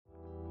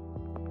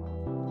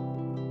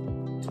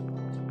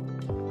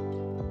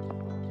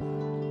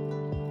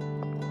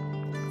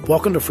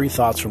Welcome to Free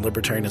Thoughts from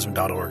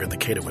Libertarianism.org and the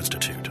Cato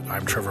Institute.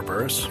 I'm Trevor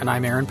Burrus. And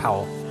I'm Aaron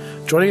Powell.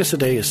 Joining us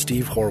today is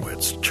Steve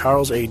Horwitz,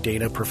 Charles A.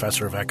 Dana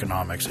Professor of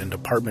Economics and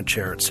Department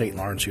Chair at St.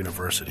 Lawrence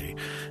University,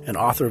 and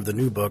author of the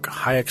new book,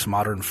 Hayek's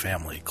Modern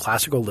Family,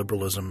 Classical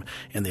Liberalism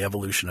and the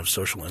Evolution of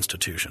Social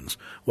Institutions.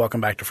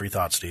 Welcome back to Free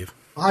Thoughts, Steve.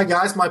 Hi,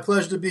 guys. My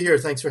pleasure to be here.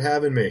 Thanks for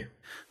having me.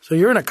 So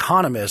you're an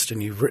economist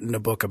and you've written a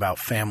book about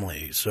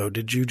family. So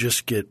did you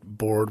just get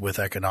bored with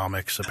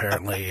economics,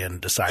 apparently,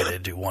 and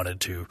decided you wanted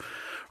to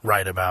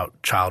write about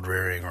child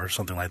rearing or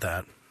something like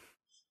that?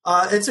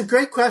 It's a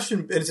great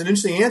question, and it's an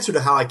interesting answer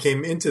to how I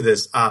came into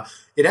this.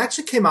 It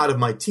actually came out of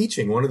my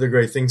teaching. One of the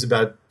great things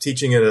about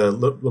teaching at a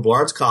liberal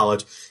arts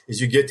college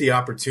is you get the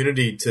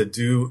opportunity to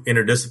do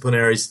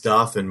interdisciplinary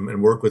stuff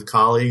and work with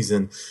colleagues.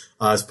 And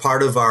as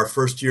part of our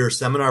first year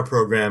seminar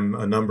program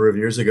a number of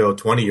years ago,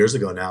 20 years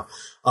ago now,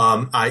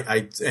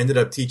 I ended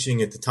up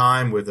teaching at the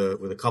time with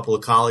a couple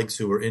of colleagues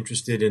who were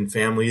interested in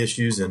family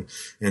issues.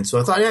 And so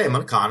I thought, hey, I'm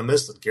an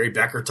economist. Gary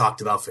Becker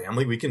talked about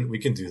family. We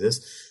can do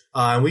this.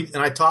 And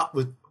I taught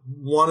with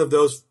one of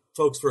those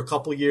folks for a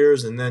couple of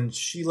years, and then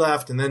she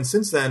left. And then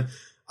since then,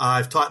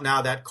 I've taught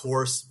now that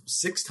course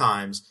 6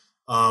 times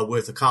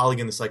with a colleague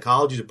in the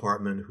psychology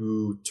department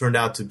who turned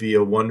out to be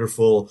a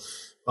wonderful,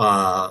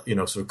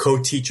 sort of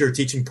co-teacher,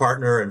 teaching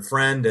partner and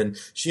friend. And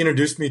she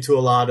introduced me to a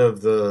lot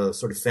of the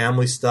sort of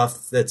family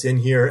stuff that's in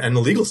here and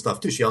the legal stuff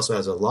too. She also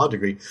has a law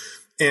degree.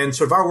 And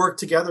sort of our work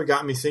together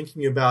got me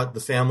thinking about the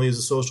family as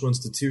a social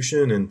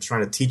institution and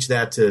trying to teach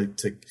that to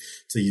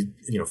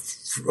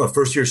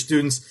first year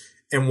students,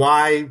 and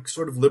why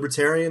sort of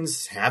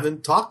libertarians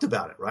haven't talked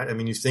about it, right? I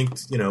mean, you think,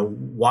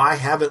 why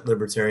haven't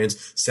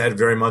libertarians said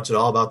very much at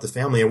all about the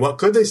family, and what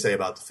could they say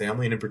about the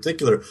family? And in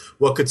particular,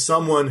 what could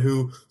someone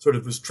who sort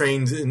of was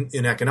trained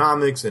in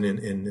economics and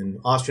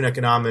in Austrian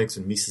economics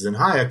and Mises and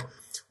Hayek,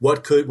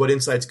 what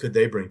insights could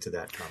they bring to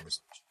that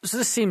conversation? So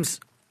this seems,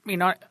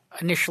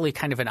 initially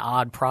kind of an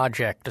odd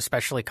project,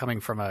 especially coming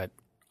from a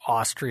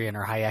Austrian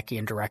or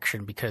Hayekian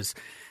direction, because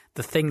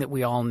the thing that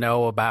we all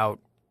know about,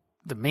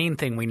 the main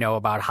thing we know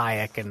about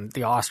Hayek and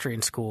the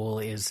Austrian school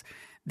is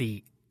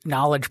the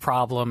knowledge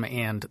problem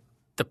and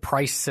the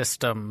price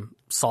system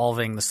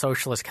solving the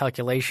socialist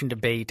calculation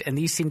debate. And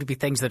these seem to be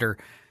things that are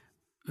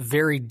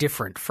very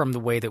different from the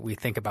way that we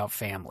think about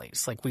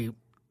families.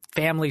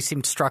 Families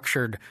seem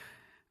structured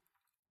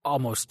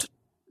almost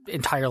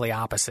entirely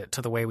opposite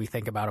to the way we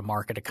think about a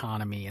market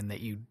economy, and that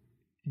you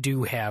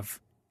do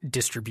have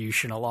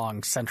distribution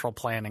along central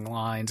planning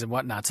lines and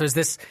whatnot. So is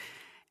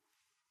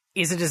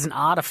it as an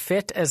odd a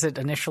fit as it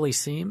initially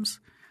seems?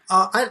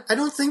 I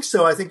don't think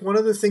so. I think one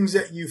of the things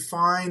that you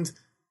find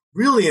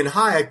really in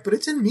Hayek, but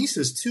it's in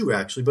Mises too,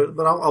 actually,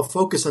 but I'll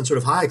focus on sort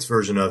of Hayek's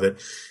version of it,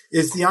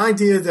 is the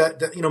idea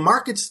that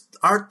markets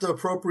aren't the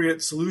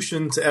appropriate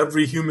solution to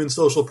every human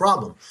social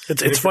problem.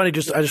 It's funny. I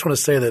just want to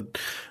say that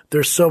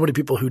there's so many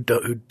people who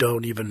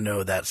don't even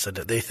know that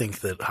sentence. They think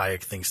that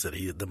Hayek thinks that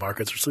the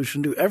market's a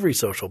solution to every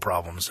social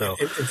problem. So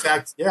in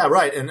fact, yeah,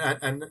 right.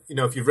 And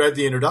if you've read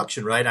the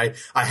introduction, right,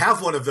 I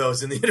have one of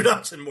those in the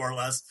introduction, more or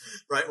less,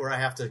 right, where I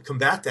have to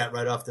combat that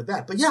right off the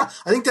bat. But yeah,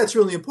 I think that's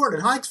really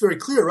important. And Hayek's very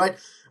clear, right?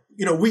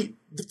 We,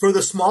 for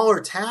the smaller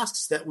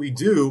tasks that we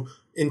do,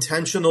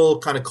 intentional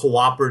kind of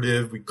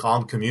cooperative, we call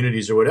them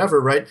communities or whatever,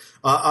 right,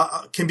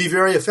 can be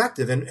very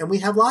effective. And we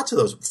have lots of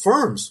those.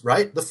 Firms,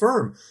 right? The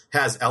firm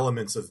has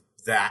elements of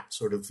that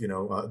sort of,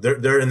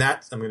 they're in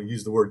that, I'm going to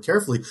use the word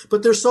carefully,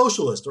 but they're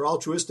socialist or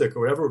altruistic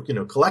or whatever,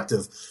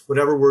 collective,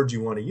 whatever word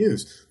you want to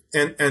use.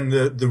 And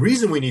the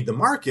reason we need the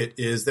market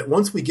is that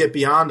once we get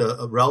beyond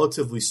a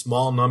relatively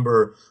small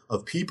number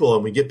of people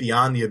and we get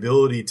beyond the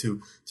ability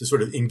to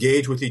sort of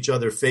engage with each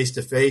other face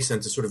to face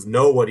and to sort of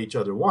know what each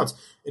other wants,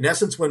 in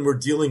essence, when we're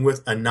dealing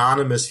with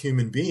anonymous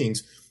human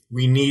beings,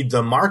 we need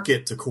the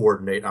market to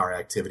coordinate our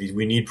activities.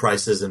 We need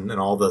prices and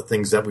all the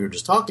things that we were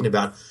just talking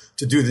about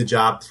to do the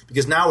job,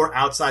 because now we're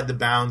outside the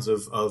bounds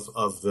of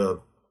the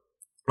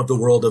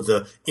world of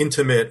the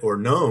intimate or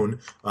known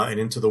and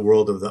into the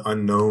world of the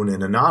unknown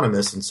and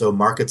anonymous. And so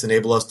markets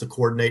enable us to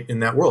coordinate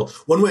in that world.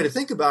 One way to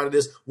think about it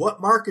is what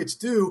markets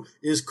do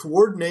is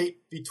coordinate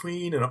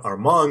between or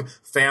among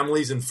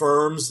families and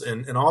firms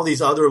and all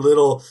these other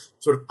little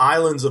sort of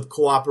islands of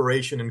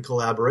cooperation and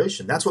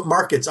collaboration. That's what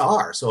markets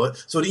are. So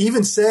to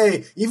even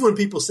when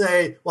people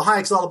say, well,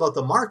 Hayek's all about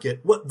the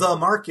market, what the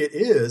market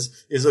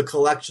is a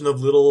collection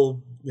of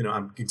little,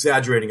 I'm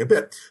exaggerating a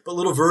bit, but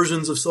little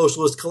versions of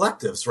socialist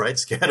collectives, right?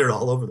 Scattered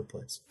all over the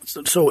place.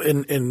 So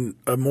in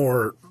a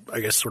more, I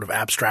guess, sort of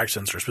abstract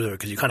sense or specific,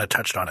 because you kind of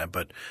touched on it,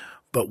 but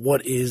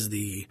what is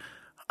the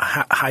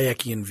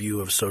Hayekian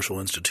view of social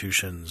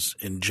institutions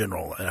in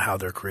general and how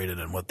they're created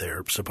and what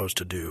they're supposed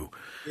to do?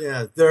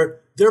 Yeah,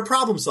 they're they're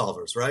problem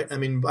solvers, right? I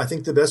mean, I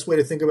think the best way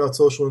to think about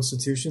social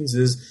institutions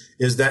is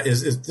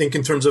think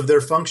in terms of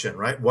their function,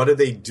 right? What do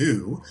they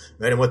do,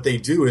 right? And what they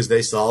do is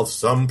they solve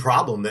some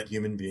problem that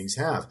human beings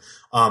have.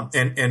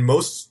 And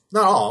most,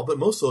 not all, but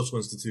most social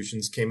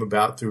institutions came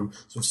about through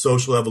sort of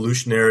social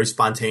evolutionary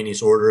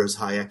spontaneous order, as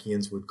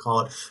Hayekians would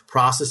call it,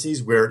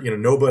 processes where,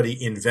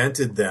 nobody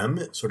invented them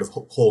sort of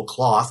whole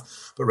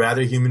cloth, but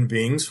rather human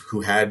beings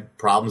who had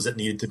problems that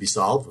needed to be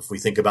solved. If we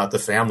think about the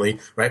family,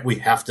 right, we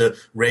have to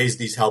raise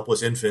these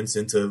helpless infants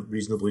into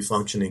reasonably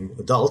functioning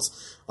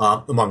adults,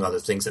 among other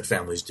things that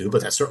families do,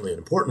 but that's certainly an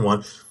important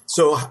one.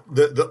 So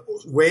the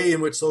way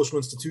in which social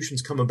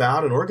institutions come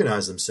about and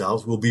organize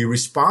themselves will be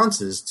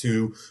responses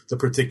to the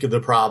particular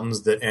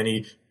problems that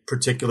any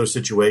particular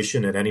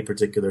situation at any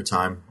particular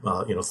time,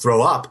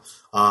 throw up,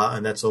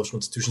 and that social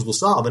institutions will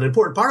solve. And an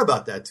important part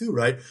about that too,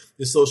 right,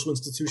 is social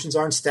institutions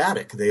aren't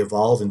static. They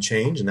evolve and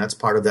change, and that's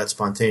part of that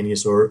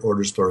spontaneous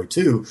order story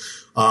too.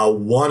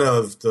 One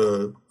of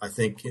the, I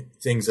think,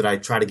 things that I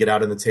try to get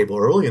out on the table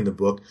early in the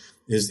book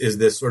is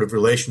this sort of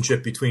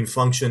relationship between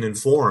function and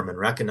form, and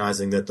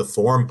recognizing that the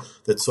form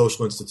that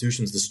social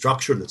institutions, the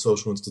structure that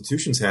social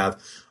institutions have,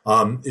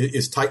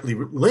 is tightly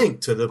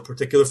linked to the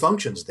particular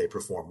functions they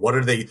perform.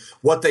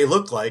 What they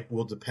look like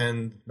will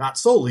depend not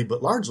solely,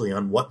 but largely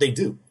on what they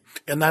do.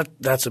 And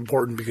that's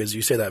important because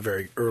you say that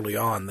very early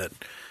on, that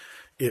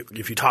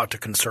if you talk to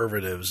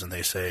conservatives and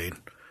they say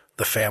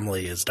the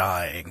family is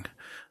dying,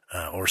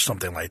 or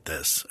something like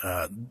this,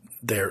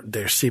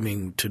 they're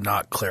seeming to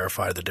not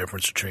clarify the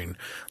difference between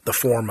the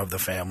form of the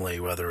family,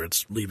 whether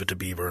it's Leave It to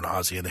Beaver and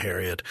Ozzie and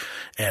Harriet,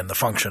 and the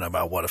function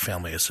about what a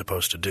family is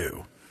supposed to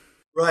do.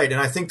 Right, and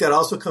I think that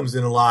also comes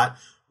in a lot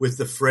with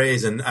the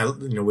phrase, and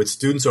with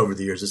students over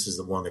the years, this is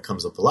the one that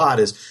comes up a lot,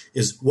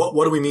 is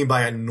what do we mean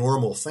by a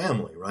normal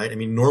family, right? I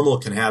mean, normal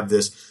can have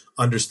this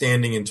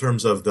understanding in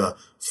terms of the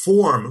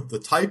form, the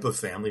type of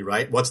family,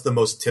 right? What's the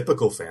most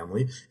typical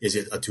family? Is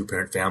it a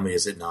two-parent family?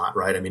 Is it not,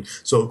 right? I mean,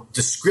 so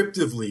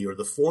descriptively, or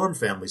the form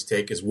families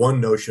take is one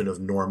notion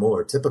of normal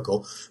or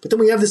typical. But then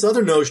we have this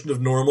other notion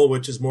of normal,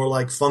 which is more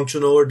like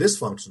functional or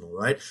dysfunctional,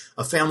 right?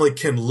 A family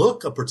can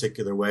look a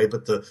particular way,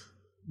 but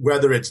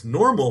whether it's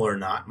normal or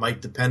not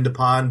might depend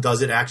upon,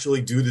 does it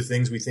actually do the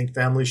things we think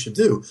families should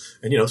do?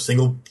 And,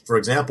 for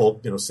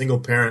example, single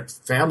parent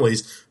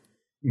families,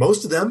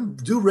 most of them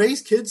do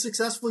raise kids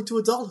successfully to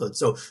adulthood.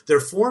 So their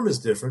form is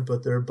different,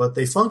 but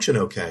they function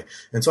okay.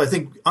 And so I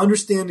think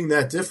understanding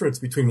that difference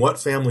between what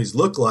families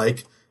look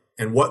like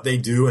and what they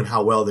do and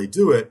how well they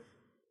do it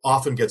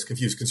often gets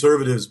confused.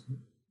 Conservatives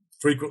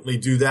frequently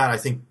do that. I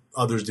think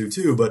others do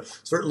too, but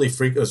certainly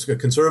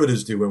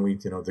conservatives do when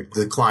the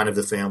decline of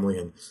the family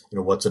and,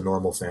 what's a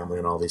normal family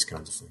and all these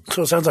kinds of things.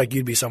 So it sounds like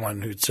you'd be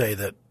someone who'd say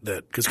that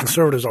because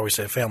conservatives always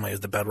say family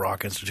is the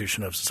bedrock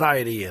institution of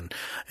society and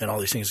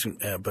all these things,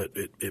 but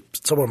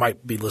someone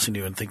might be listening to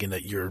you and thinking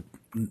that you're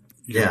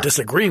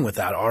disagreeing with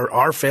that.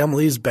 Are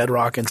families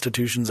bedrock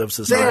institutions of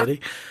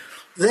society?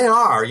 They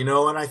are,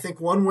 and I think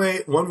one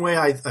way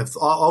I've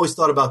always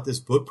thought about this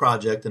book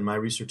project and my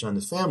research on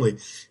the family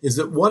is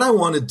that what I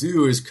want to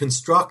do is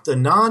construct a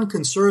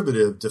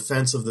non-conservative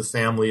defense of the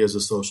family as a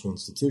social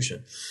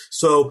institution.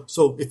 So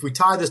if we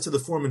tie this to the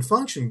form and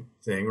function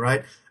thing,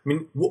 right? I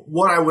mean,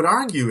 what I would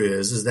argue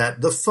is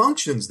that the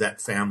functions that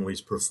families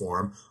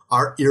perform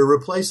are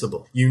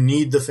irreplaceable. You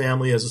need the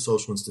family as a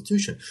social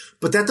institution,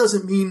 but that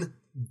doesn't mean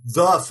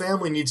the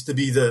family needs to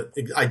be the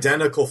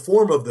identical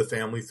form of the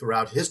family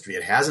throughout history.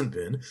 It hasn't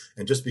been.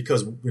 And just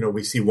because,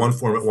 we see one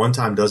form at one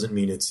time doesn't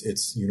mean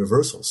it's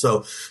universal.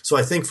 So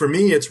I think for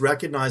me, it's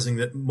recognizing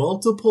that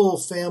multiple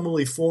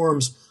family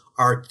forms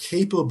are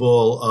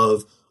capable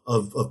of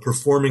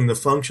performing the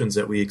functions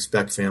that we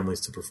expect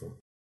families to perform.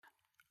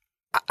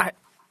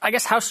 I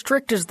guess how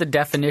strict is the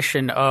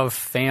definition of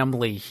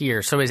family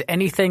here? So is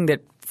anything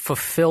that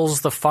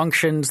fulfills the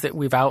functions that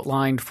we've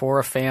outlined for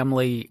a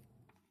family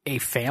a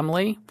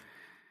family?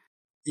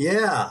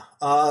 Yeah.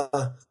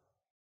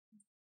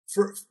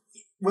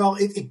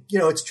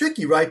 It's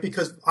tricky, right?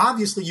 Because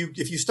obviously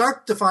if you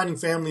start defining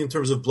family in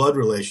terms of blood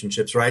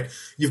relationships, right,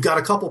 you've got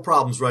a couple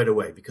problems right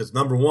away. Because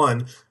number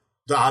one,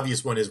 the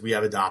obvious one is we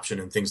have adoption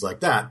and things like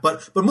that.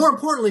 But more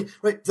importantly,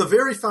 right, the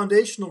very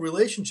foundational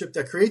relationship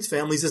that creates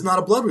families is not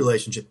a blood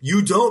relationship.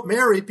 You don't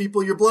marry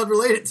people you're blood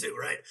related to,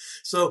 right?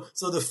 So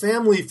the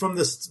family from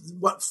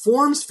what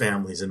forms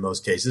families in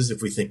most cases,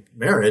 if we think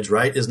marriage,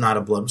 right, is not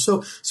a blood.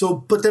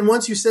 But then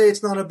once you say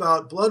it's not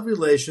about blood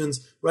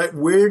relations, right,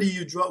 where do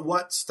you draw,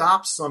 what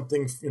stops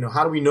something,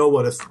 how do we know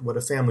what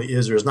a family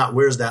is or is not?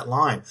 Where's that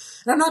line?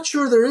 And I'm not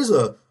sure there is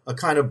a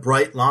kind of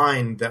bright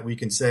line that we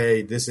can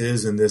say this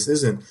is and this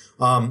isn't.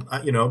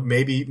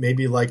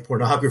 Maybe like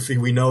pornography,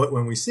 we know it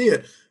when we see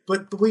it.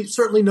 But we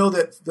certainly know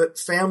that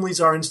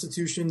families are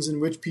institutions in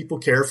which people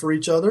care for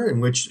each other, in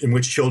which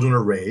children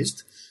are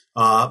raised,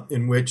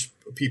 in which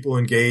people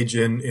engage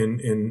in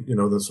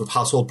the sort of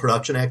household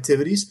production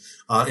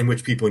activities, in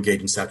which people engage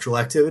in sexual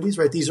activities,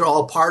 right? These are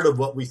all part of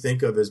what we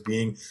think of as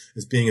being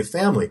a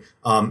family.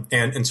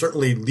 And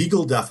certainly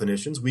legal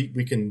definitions,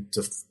 we can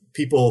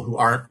people who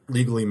aren't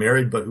legally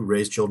married but who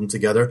raise children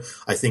together,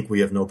 I think we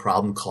have no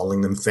problem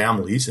calling them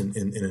families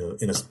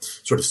in a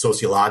sort of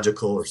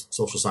sociological or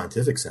social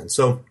scientific sense.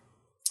 So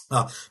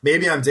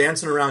maybe I'm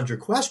dancing around your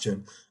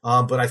question,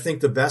 but I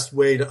think the best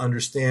way to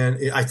understand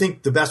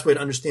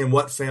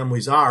what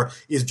families are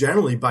is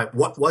generally by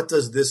what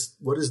is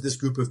this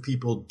group of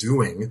people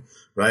doing,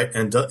 right?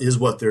 And is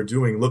what they're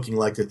doing looking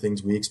like the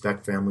things we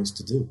expect families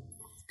to do?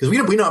 Because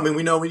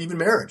we know even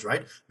marriage,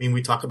 right? I mean,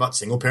 we talk about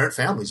single parent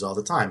families all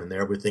the time, and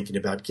there we're thinking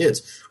about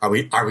kids.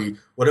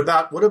 What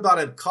about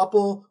a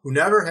couple who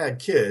never had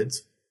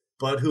kids,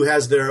 but who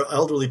has their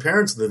elderly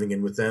parents living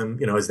in with them?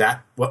 Is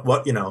that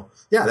what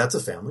yeah, that's a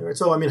family, right?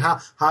 So, I mean,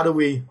 how do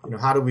we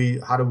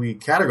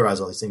categorize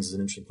all these things is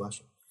an interesting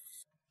question.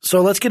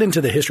 So let's get into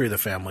the history of the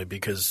family,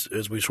 because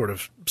as we sort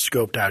of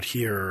scoped out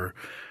here,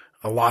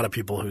 a lot of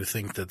people who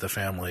think that the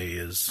family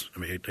is, I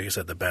mean, like I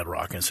said, the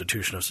bedrock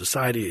institution of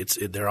society,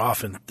 they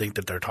often think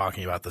that they're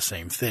talking about the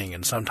same thing.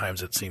 And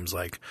sometimes it seems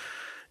like,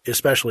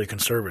 especially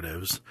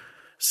conservatives,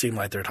 seem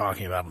like they're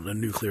talking about a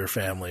nuclear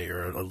family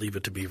or a Leave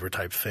It to Beaver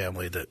type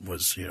family that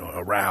was,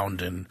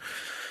 around in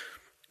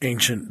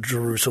ancient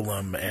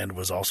Jerusalem and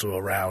was also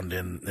around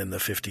in the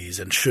 50s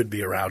and should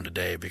be around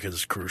today because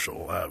it's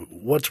crucial.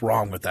 What's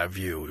wrong with that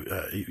view?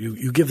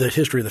 You give the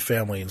history of the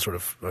family in sort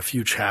of a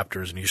few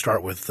chapters, and you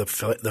start with the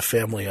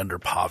family under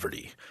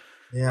poverty.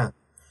 Yeah.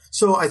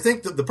 So I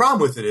think the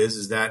problem with it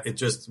is that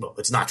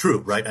it's not true,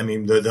 right? I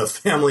mean, the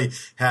family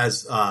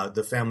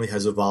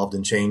has evolved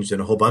and changed in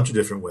a whole bunch of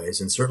different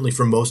ways. And certainly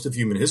for most of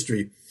human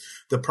history,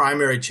 the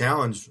primary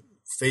challenge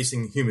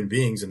facing human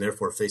beings and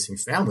therefore facing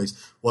families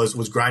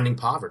was grinding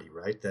poverty,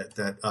 right?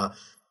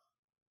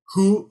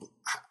 Who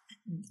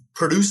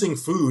producing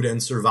food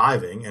and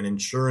surviving and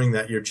ensuring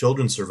that your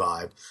children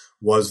survived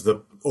was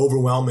the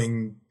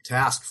overwhelming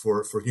task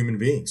for human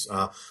beings.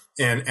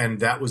 And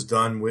that was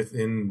done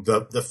within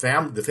the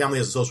family. The family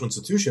as a social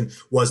institution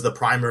was the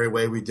primary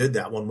way we did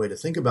that. One way to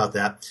think about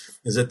that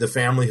is that the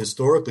family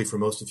historically for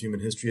most of human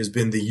history has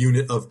been the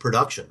unit of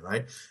production,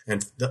 right?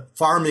 And the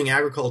farming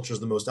agriculture is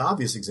the most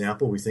obvious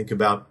example. We think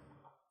about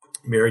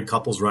married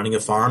couples running a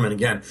farm, and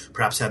again,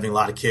 perhaps having a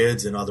lot of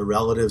kids and other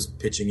relatives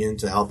pitching in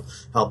to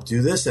help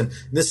do this. And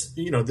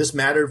this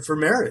mattered for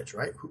marriage,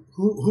 right?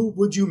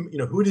 Who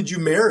did you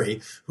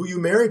marry? Who you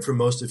married for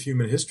most of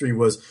human history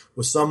was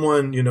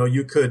someone,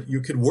 you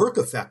could work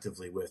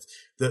effectively with.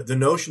 The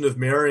notion of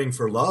marrying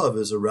for love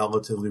is a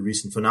relatively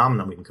recent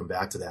phenomenon. We can come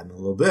back to that in a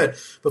little bit.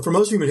 But for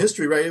most of human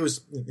history, right, it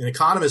was, in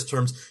economist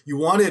terms, you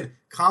wanted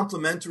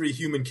complementary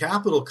human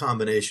capital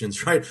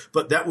combinations, right?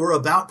 But that were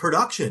about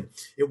production.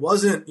 It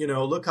wasn't,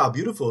 look how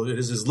beautiful it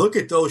is look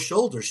at those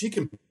shoulders. She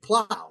can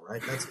plow,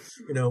 right? That's,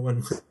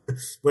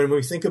 when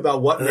we think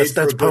about what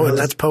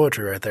that's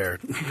poetry right there.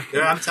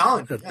 Yeah, I'm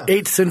telling you. Yeah.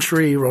 8th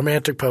century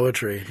romantic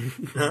poetry.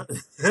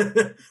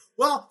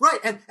 Well,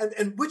 right.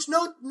 And which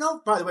note,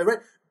 by the way, right?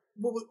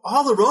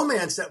 All the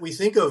romance that we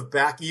think of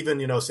back even,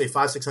 say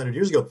 500-600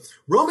 years ago,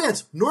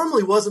 romance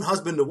normally wasn't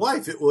husband to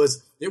wife. It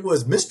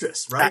was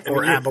mistress, right?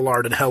 Or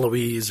Abelard and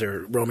Heloise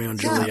or Romeo and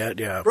Juliet.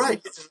 Yeah.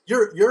 Right.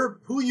 You're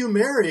who you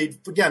married,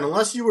 again,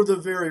 unless you were the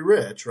very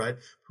rich, right?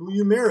 Who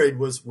you married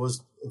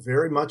was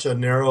very much a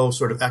narrow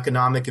sort of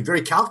economic and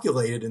very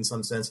calculated in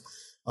some sense,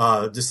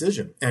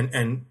 decision.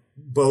 And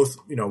both,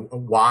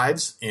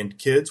 wives and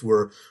kids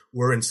were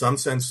in some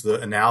sense the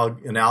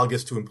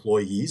analogous to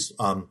employees.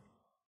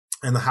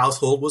 And the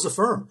household was a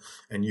firm,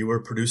 and you were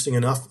producing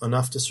enough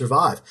to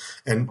survive.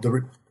 And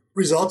the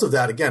result of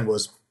that, again,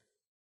 was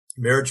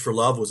marriage for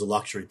love was a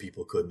luxury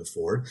people couldn't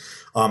afford.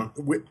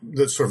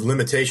 The sort of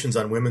limitations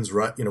on women's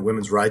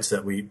rights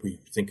that we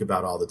think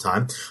about all the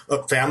time.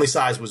 Family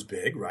size was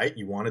big, right?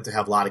 You wanted to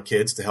have a lot of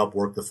kids to help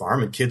work the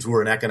farm, and kids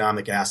were an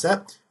economic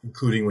asset,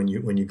 including when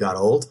you got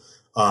old.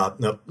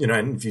 And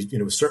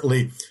it was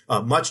certainly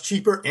much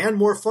cheaper and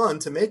more fun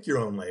to make your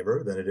own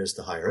labor than it is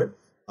to hire it.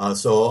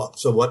 So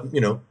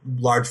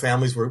large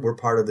families were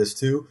part of this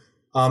too.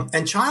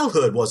 And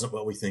childhood wasn't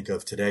what we think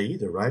of today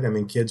either, right? I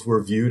mean, kids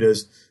were viewed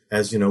as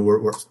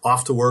we're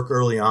off to work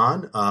early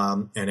on,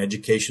 and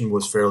education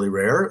was fairly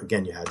rare.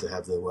 Again, you had to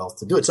have the wealth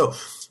to do it. So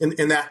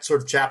in that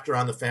sort of chapter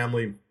on the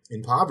family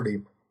in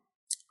poverty,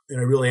 and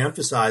I really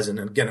emphasize, and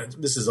again,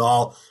 this is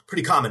all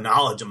pretty common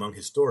knowledge among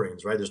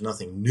historians, right? There's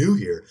nothing new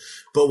here.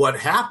 But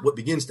what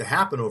begins to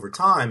happen over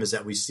time is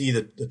that we see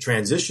the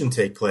transition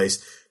take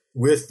place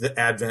with the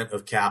advent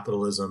of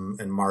capitalism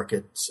and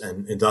markets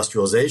and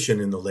industrialization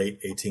in the late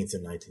 18th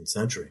and 19th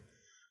century.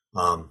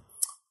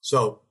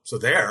 So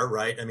there,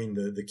 right? I mean,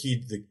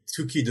 the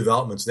two key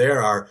developments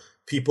there are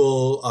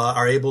people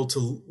are able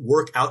to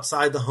work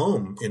outside the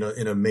home in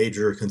a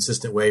major,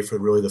 consistent way for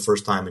really the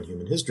first time in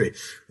human history,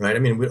 right? I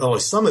mean,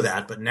 always some of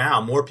that, but now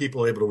more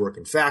people are able to work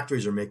in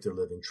factories or make their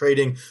living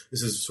trading.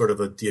 This is sort of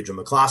a Deirdre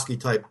McCloskey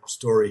type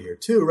story here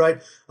too,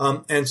 right?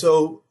 And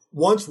so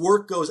once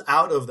work goes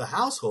out of the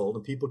household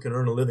and people can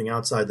earn a living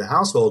outside the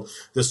household,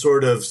 the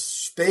sort of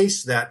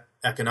space that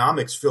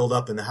economics filled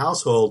up in the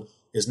household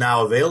is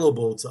now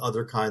available to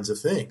other kinds of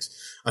things.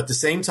 At the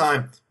same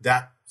time,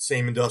 that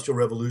same industrial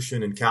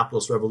revolution and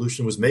capitalist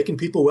revolution was making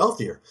people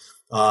wealthier.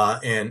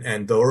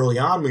 And though early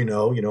on we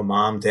know,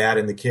 mom, dad,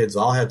 and the kids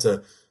all had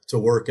to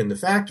work in the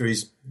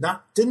factories,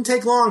 didn't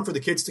take long for the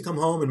kids to come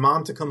home and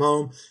mom to come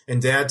home and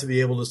dad to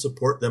be able to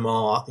support them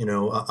all,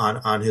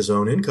 on his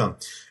own income.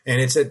 And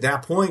it's at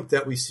that point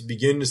that we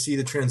begin to see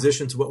the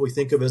transition to what we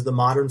think of as the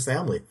modern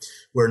family,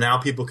 where now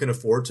people can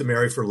afford to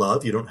marry for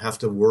love. You don't have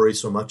to worry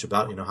so much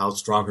about, how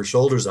strong her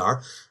shoulders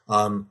are.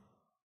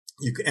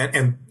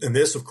 And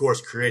this, of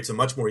course, creates a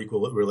much more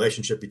equal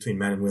relationship between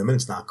men and women.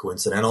 It's not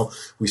coincidental.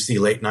 We see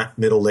late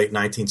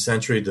 19th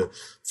century, the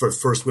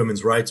first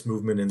women's rights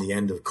movement and the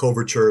end of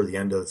coverture, the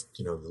end of,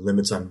 the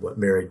limits on what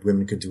married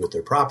women could do with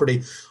their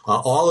property.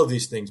 All of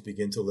these things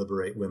begin to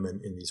liberate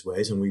women in these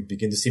ways. And we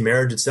begin to see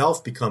marriage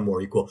itself become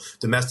more equal.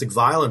 Domestic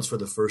violence for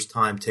the first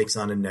time takes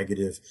on a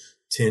negative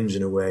tinge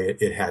in a way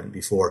it hadn't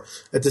before.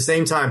 At the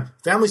same time,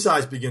 family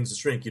size begins to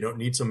shrink. You don't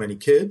need so many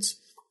kids.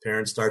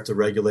 Parents start to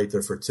regulate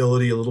their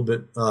fertility a little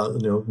bit,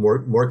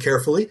 more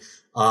carefully.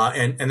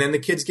 And then the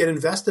kids get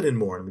invested in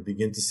more. And we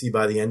begin to see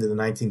by the end of the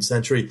 19th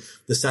century,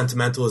 the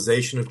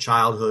sentimentalization of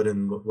childhood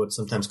and what's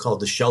sometimes called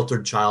the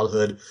sheltered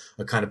childhood,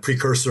 a kind of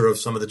precursor of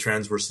some of the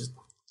trends we're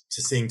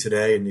seeing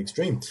today in the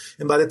extreme.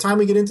 And by the time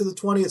we get into the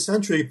 20th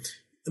century,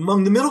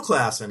 among the middle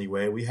class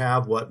anyway, we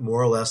have what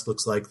more or less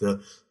looks like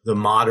the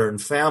modern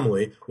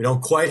family. We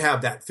don't quite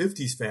have that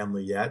 50s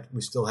family yet. We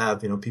still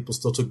have, people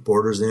still took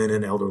boarders in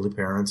and elderly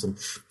parents, and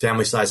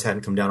family size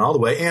hadn't come down all the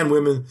way. And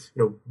women,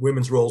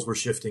 women's roles were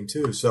shifting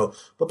too. So,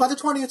 but by the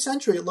 20th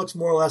century, it looks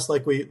more or less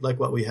like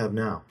what we have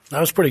now.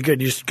 That was pretty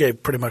good. You just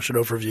gave pretty much an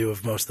overview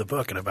of most of the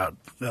book, and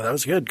that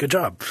was good. Good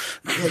job.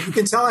 Yeah, you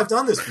can tell I've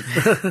done this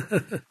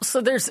before. So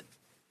there's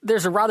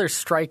a rather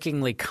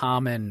strikingly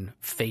common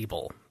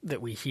fable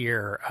that we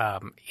hear.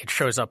 It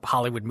shows up.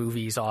 Hollywood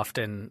movies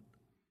often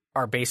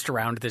are based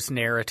around this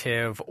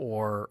narrative,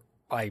 or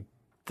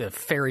the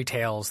fairy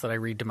tales that I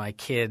read to my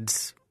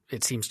kids.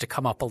 It seems to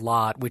come up a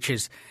lot, which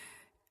is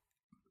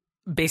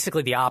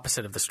basically the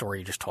opposite of the story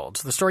you just told.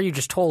 So the story you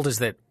just told is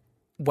that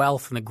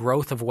wealth and the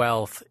growth of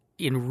wealth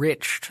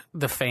enriched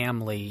the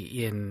family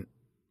in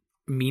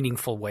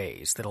meaningful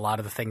ways, that a lot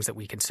of the things that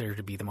we consider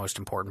to be the most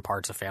important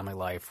parts of family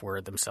life were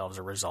themselves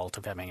a result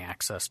of having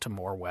access to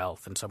more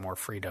wealth and so more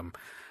freedom.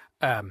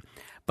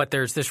 But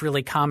there's this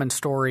really common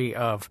story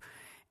of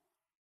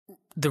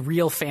the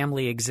real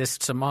family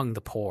exists among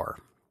the poor,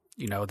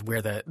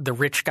 where the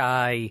rich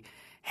guy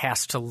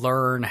has to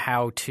learn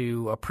how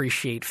to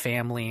appreciate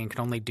family and can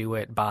only do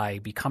it by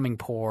becoming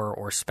poor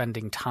or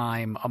spending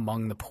time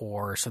among the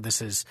poor. So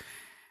this is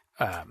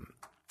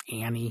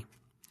Annie.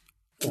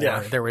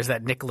 Or there was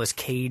that Nicolas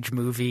Cage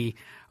movie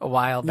a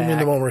while back. You mean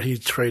the one where he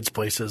trades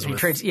places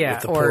with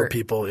the poor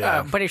people?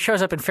 Yeah. But it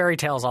shows up in fairy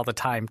tales all the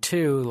time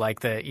too. Like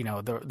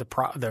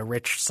the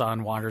rich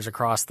son wanders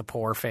across the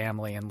poor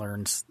family and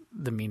learns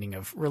the meaning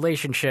of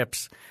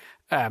relationships.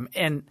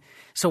 And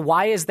so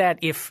why is that?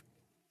 If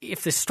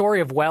the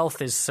story of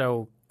wealth is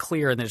so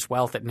clear and there's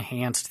wealth that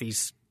enhanced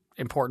these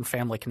important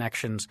family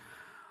connections,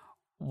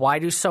 why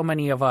do so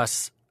many of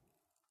us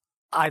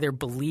either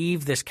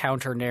believe this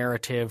counter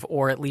narrative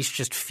or at least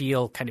just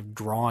feel kind of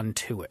drawn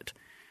to it?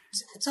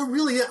 It's a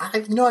really,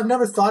 I've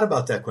never thought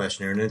about that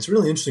question, Aaron, and it's a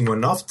really interesting one.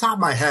 And off the top of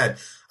my head,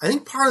 I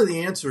think part of the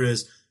answer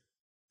is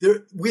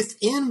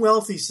within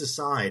wealthy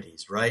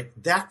societies, right,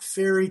 that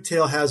fairy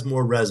tale has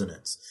more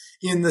resonance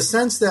in the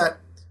sense that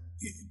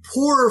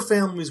poorer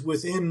families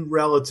within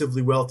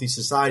relatively wealthy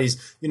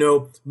societies,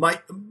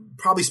 might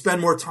probably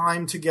spend more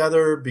time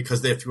together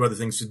because they have few other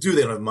things to do.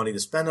 They don't have money to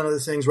spend on other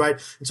things, right?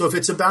 And so if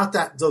it's about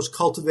those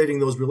cultivating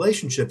those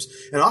relationships,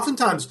 and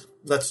oftentimes,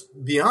 let's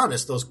be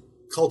honest, those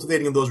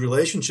cultivating of those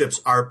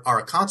relationships are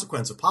a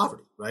consequence of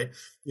poverty, right?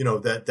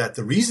 That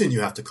the reason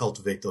you have to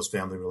cultivate those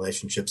family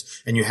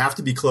relationships and you have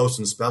to be close,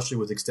 and especially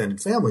with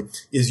extended family,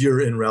 is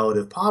you're in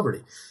relative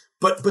poverty.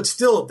 But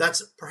still,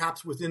 that's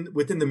perhaps within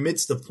the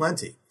midst of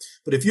plenty.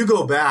 But if you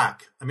go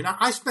back, when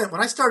I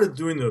started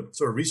doing the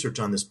sort of research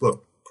on this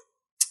book,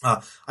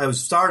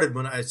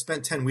 when I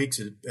spent 10 weeks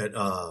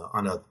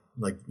on a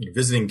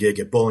visiting gig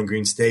at Bowling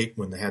Green State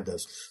when they had the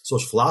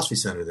Social Philosophy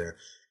Center there.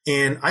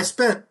 And I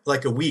spent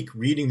like a week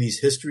reading these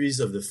histories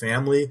of the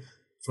family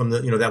from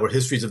that were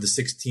histories of the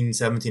 16,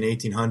 17,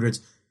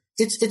 1800s.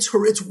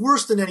 It's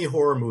worse than any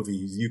horror movie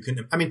you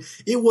can.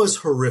 It was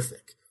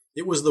horrific.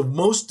 It was the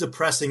most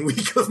depressing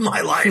week of my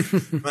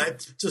life,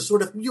 right? Just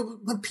sort of,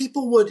 when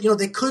people would,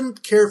 they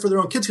couldn't care for their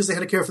own kids because they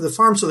had to care for the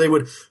farm. So they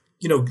would,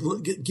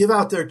 give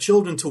out their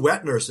children to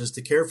wet nurses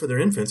to care for their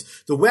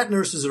infants. The wet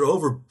nurses are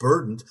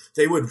overburdened.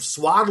 They would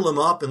swaddle them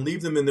up and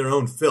leave them in their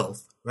own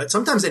filth, right?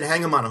 Sometimes they'd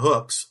hang them on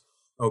hooks.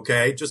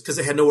 Okay, just because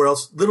they had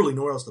literally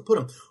nowhere else to put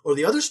them. Or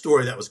the other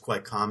story that was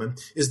quite common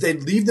is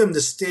they'd leave them to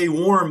stay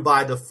warm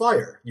by the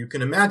fire. You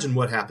can imagine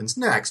what happens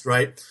next,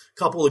 right?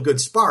 Couple of good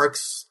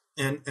sparks,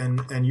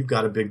 and you've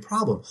got a big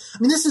problem.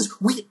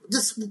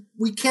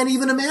 We can't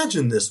even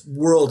imagine this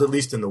world, at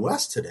least in the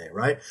West today,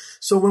 right?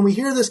 So when we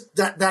hear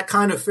that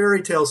kind of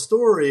fairy tale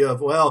story of,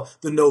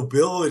 the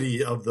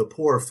nobility of the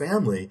poor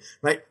family,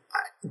 right?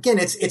 again,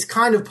 it's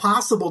kind of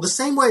possible the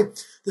same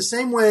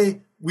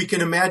way we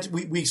can imagine,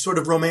 we sort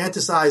of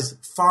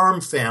romanticize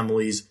farm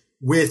families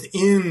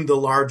within the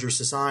larger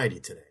society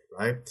today,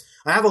 right?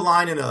 I have a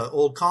line in an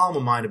old column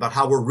of mine about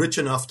how we're rich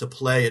enough to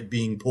play at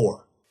being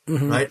poor.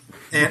 Right.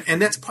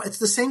 And it's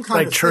the same kind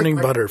like of churning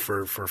thing, right? butter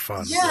for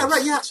fun. Yeah. Yes.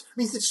 Right. Yes. I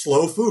mean, it's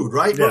slow food,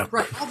 right? Yeah.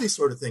 Right. All these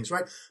sort of things.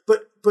 Right.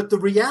 But the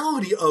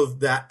reality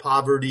of that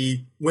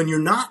poverty when you're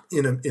not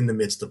in the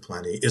midst of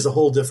plenty is a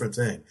whole different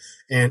thing.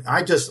 And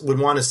I just would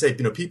want to say,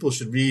 people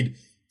should read,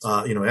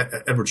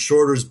 Edward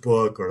Shorter's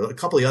book or a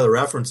couple of other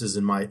references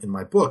in my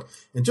book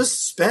and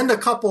just spend a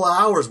couple of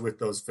hours with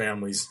those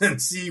families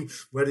and see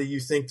whether you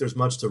think there's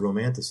much to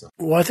romanticize.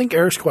 Well, I think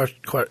Aaron's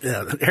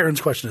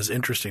question is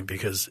interesting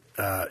because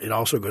it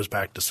also goes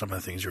back to some of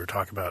the things you were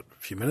talking about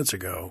a few minutes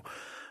ago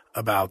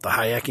about the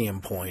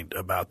Hayekian point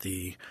about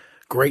the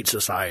great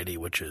society,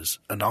 which is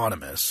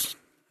anonymous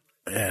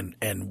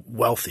and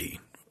wealthy,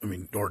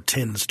 or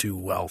tends to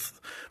wealth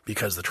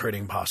because the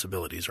trading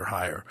possibilities are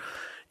higher.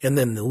 And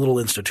then the little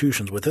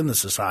institutions within the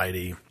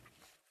society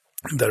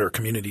that are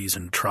communities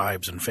and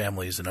tribes and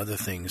families and other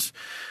things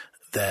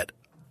that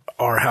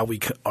are how we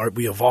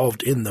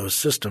evolved in those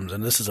systems.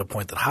 And this is a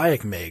point that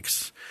Hayek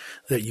makes,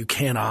 that you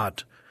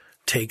cannot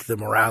take the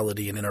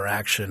morality and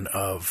interaction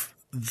of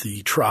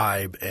the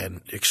tribe and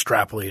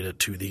extrapolate it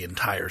to the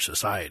entire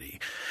society.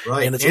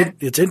 Right. And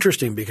it's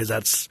interesting because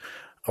that's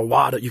a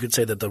lot of – you could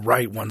say that the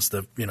right wants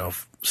the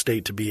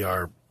state to be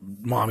our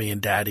mommy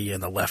and daddy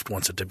and the left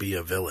wants it to be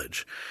a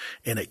village.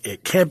 And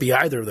it can't be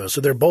either of those.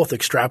 So they're both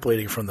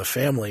extrapolating from the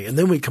family. And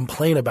then we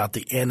complain about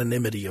the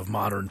anonymity of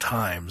modern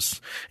times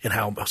and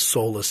how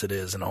soulless it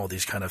is and all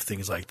these kind of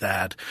things like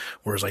that.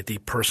 Whereas like the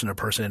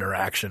person-to-person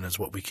interaction is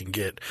what we can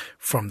get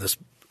from this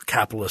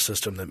capitalist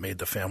system that made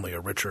the family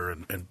a richer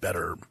and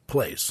better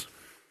place.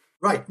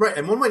 Right.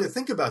 And one way to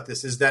think about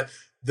this is that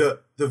the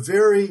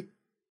very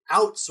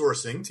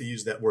outsourcing, to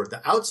use that word, the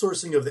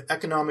outsourcing of the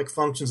economic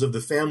functions of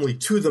the family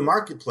to the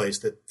marketplace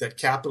that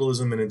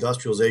capitalism and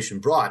industrialization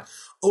brought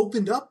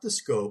opened up the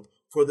scope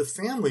for the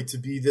family to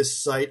be this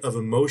site of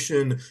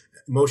emotional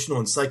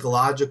and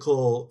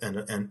psychological and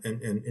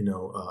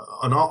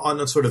on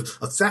a sort of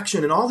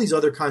affection and all these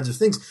other kinds of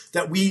things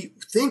that we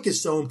think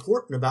is so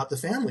important about the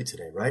family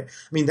today, right?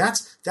 I mean,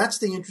 that's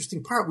the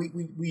interesting part.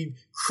 We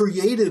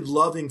created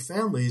loving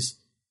families.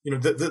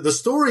 The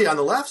story on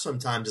the left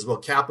sometimes is, well,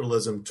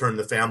 capitalism turned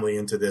the family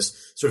into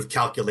this sort of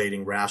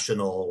calculating,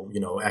 rational,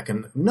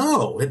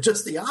 no, it's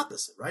just the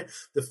opposite, right?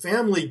 The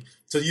family,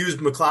 to use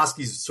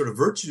McCloskey's sort of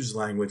virtues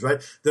language, right?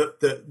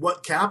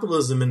 What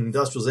capitalism and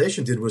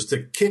industrialization did was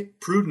to kick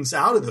prudence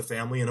out of the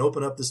family and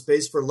open up the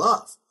space for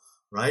love,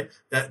 right?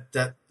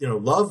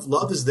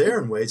 Love is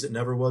there in ways it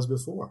never was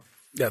before.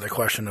 Yeah, the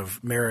question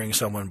of marrying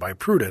someone by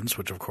prudence,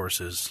 which of course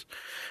is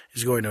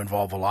going to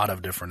involve a lot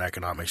of different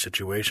economic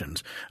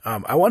situations.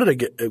 I wanted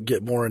to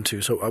get more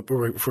into – so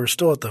we're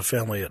still at the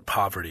family at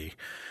poverty.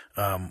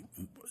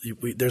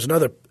 There's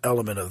another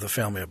element of the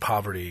family at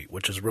poverty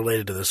which is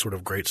related to this sort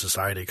of great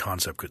society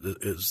concept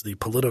is the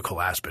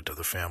political aspect of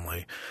the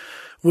family,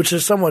 which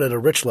is somewhat at a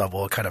rich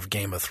level, a kind of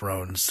Game of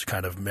Thrones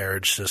kind of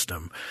marriage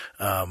system.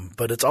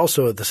 But it's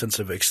also the sense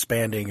of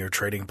expanding your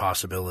trading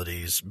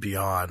possibilities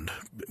beyond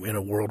in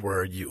a world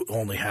where you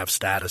only have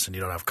status and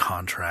you don't have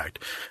contract.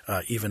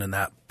 Even in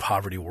that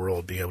poverty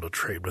world, being able to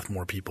trade with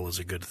more people is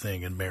a good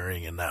thing, and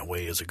marrying in that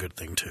way is a good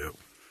thing too.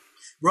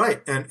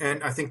 Right.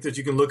 And I think that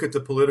you can look at the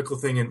political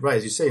thing and, right,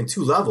 as you say, in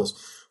two levels.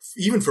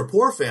 Even for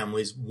poor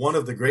families, one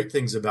of the great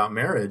things about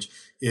marriage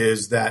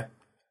is that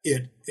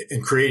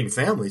in creating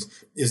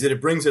families is that it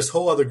brings this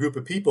whole other group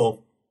of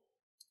people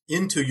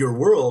into your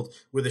world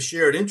with a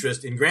shared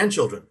interest in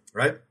grandchildren,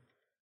 right?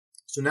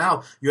 So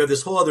now you have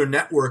this whole other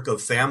network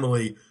of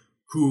family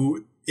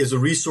who is a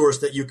resource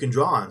that you can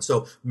draw on.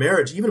 So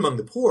marriage, even among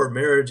the poor,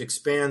 marriage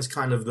expands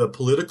kind of the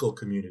political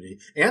community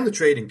and the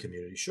trading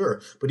community,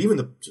 sure, but even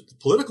the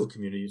political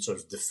community, sort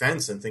of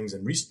defense and things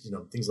and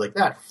things like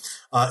that,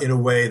 in a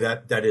way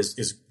that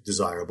is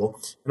desirable.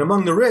 And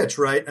among the rich,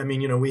 right? I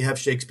mean, we have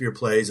Shakespeare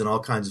plays and all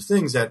kinds of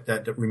things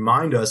that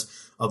remind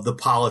us of the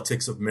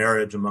politics of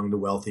marriage among the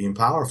wealthy and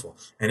powerful.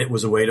 And it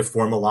was a way to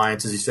form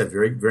alliances. He said,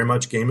 very, very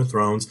much Game of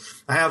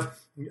Thrones. I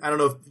don't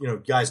know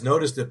if guys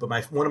noticed it, but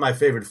one of my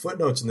favorite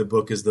footnotes in the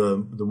book is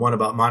the one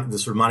about the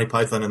sort of Monty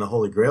Python and the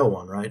Holy Grail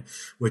one, right?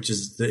 Which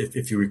is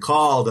if you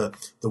recall the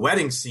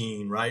wedding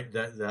scene, right?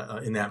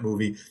 In that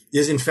movie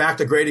is in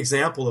fact a great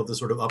example of the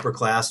sort of upper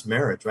class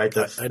marriage, right?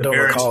 I don't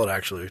recall it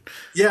actually.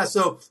 Yeah,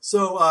 so it's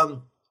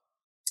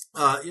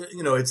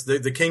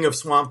the king of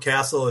Swamp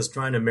Castle is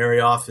trying to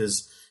marry off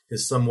his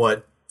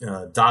somewhat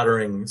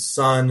doddering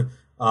son.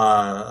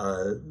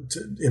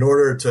 In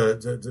order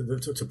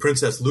to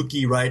Princess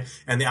Luki, right?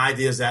 And the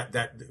idea is that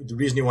the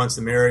reason he wants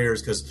to marry her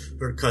is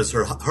because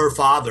her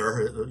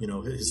father,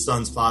 his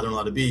son's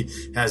father-in-law to be,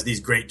 has these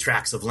great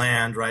tracts of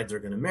land, right? They're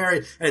going to marry,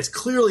 and it's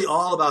clearly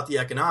all about the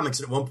economics.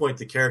 And at one point,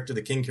 the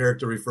king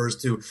character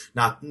refers to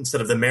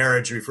instead of the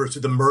marriage, he refers to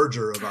the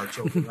merger of our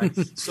children,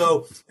 right?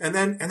 So, and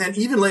then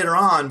even later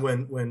on,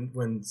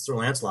 when Sir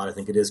Lancelot, I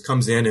think it is,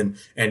 comes in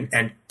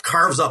and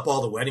carves up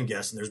all the wedding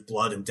guests, and there's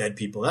blood and dead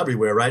people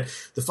everywhere, right?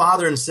 The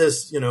father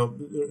insists, no,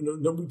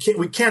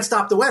 we can't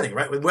stop the wedding,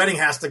 right? The wedding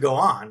has to go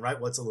on, right?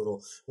 What's a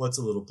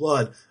little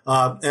blood?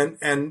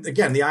 And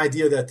again, the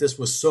idea that this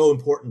was so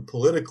important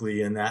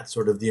politically, and that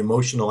sort of the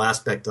emotional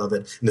aspect of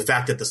it, and the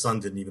fact that the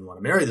son didn't even want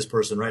to marry this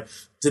person, right,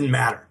 didn't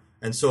matter.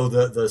 And so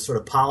the sort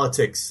of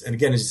politics, and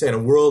again, as you say, in a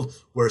world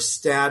where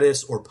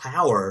status or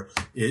power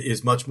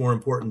is much more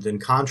important than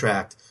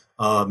contract,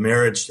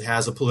 marriage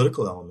has a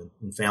political element,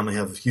 and family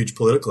have a huge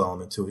political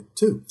element to it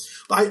too.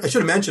 But I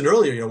should have mentioned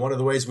earlier, one of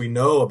the ways we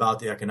know about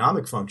the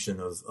economic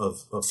function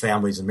of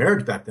families and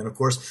marriage back then, of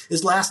course,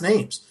 is last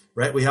names,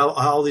 right? We have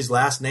all these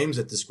last names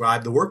that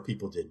describe the work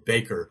people did: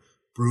 Baker,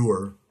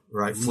 Brewer,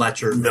 right?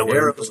 Fletcher,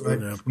 Miller, right?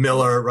 Yeah.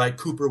 Miller, right?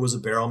 Cooper was a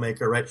barrel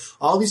maker, right?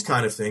 All these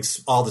kind of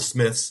things, all the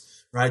Smiths,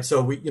 right?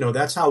 So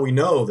that's how we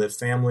know that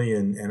family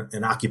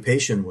and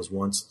occupation was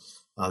once.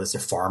 That's a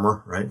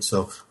farmer, right?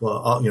 So,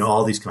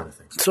 all these kind of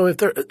things. So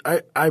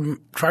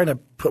I'm trying to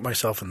put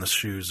myself in the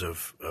shoes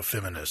of a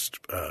feminist,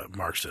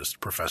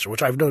 Marxist professor,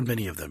 which I've known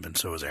many of them, and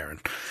so has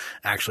Aaron.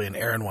 Actually, and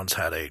Aaron once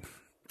had a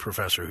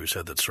professor who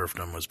said that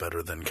serfdom was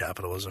better than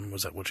capitalism.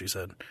 Was that what she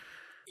said?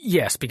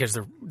 Yes, because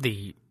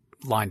the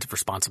lines of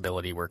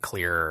responsibility were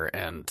clear,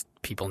 and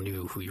people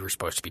knew who you were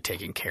supposed to be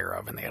taking care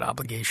of, and they had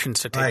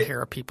obligations to take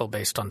care of people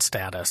based on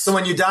status. So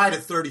when you died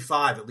at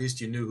 35, at least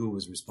you knew who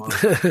was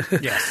responsible.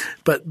 Yes.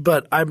 But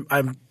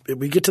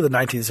we get to the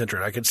 19th century,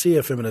 and I could see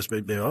a feminist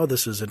maybe,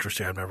 this is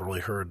interesting. I've never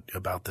really heard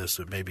about this.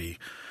 It maybe,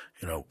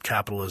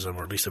 capitalism,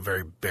 or at least a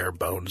very bare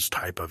bones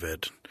type of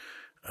it.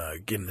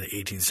 Again, the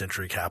 18th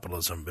century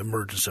capitalism,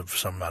 emergence of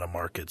some amount of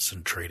markets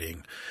and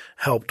trading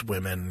helped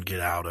women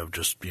get out of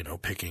just,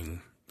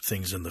 picking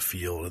things in the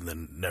field and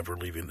then never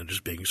leaving and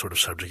just being sort of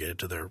subjugated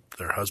to their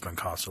husband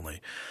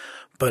constantly.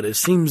 But it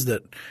seems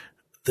that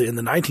in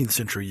the 19th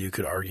century, you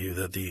could argue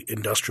that the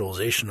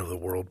industrialization of the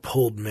world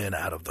pulled men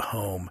out of the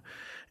home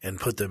and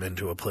put them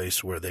into a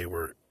place where they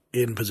were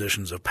in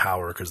positions of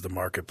power, because the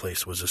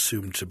marketplace was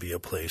assumed to be a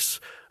place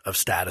of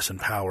status and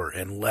power,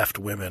 and left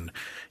women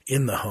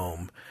in the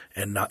home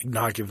and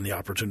not given the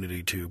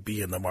opportunity to be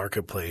in the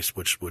marketplace,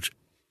 which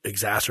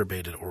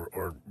exacerbated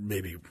or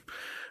maybe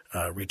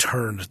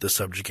returned the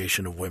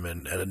subjugation of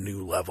women at a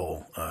new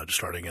level,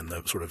 starting in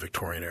the sort of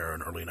Victorian era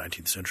and early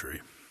 19th century.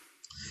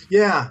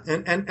 Yeah,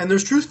 and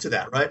there's truth to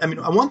that, right? I mean,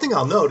 one thing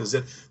I'll note is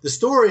that the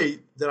story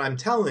that I'm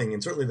telling,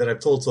 and certainly that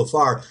I've told so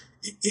far,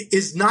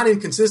 is not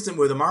inconsistent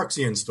with a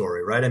Marxian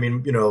story, right? I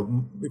mean,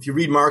 if you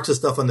read Marxist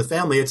stuff on the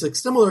family, it's a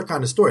similar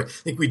kind of story. I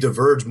think we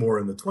diverge more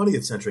in the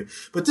 20th century.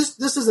 But this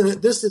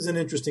is an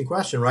interesting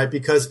question, right?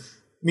 Because,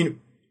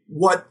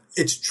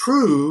 it's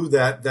true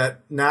that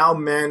now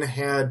men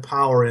had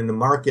power in the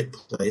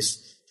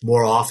marketplace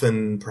more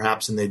often,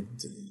 perhaps, than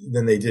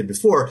they did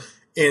before.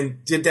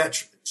 And did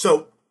that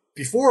so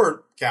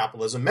before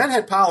capitalism, men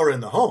had power in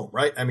the home,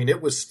 right? I mean,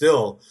 it was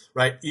still,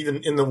 right,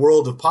 even in the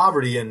world of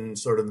poverty and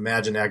sort of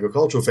imagine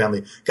agricultural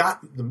family,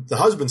 the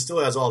husband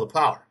still has all the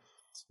power.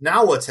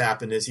 Now what's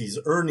happened is he's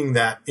earning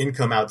that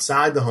income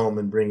outside the home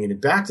and bringing it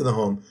back to the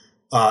home.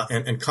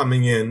 And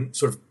coming in,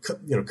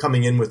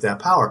 coming in with that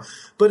power.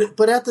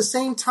 But at the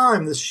same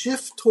time, the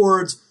shift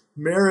towards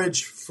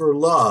marriage for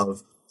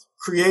love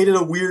created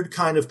a weird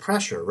kind of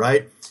pressure,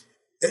 right?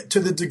 To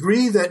the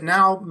degree that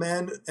now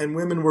men and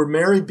women were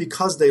married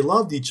because they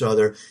loved each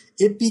other,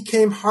 it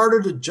became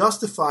harder to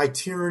justify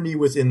tyranny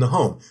within the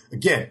home.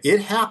 Again,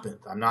 it happened.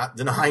 I'm not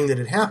denying that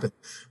it happened,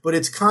 but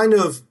it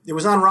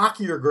was on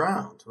rockier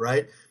ground,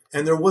 right?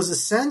 And there was a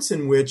sense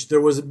in which there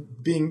was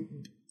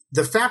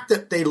the fact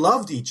that they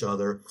loved each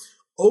other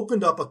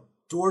opened up a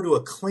door to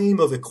a claim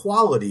of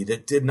equality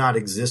that did not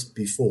exist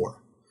before,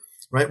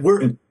 right?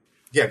 Go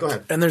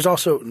ahead. And there's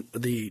also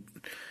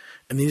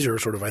and these are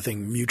sort of, I think,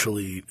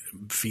 mutually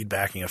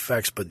feedbacking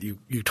effects, but you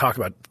talk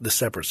about the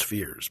separate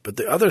spheres. But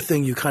the other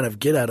thing you kind of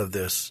get out of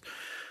this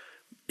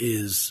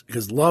is,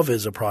 because love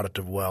is a product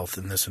of wealth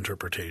in this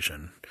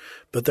interpretation,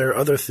 but there are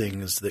other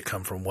things that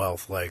come from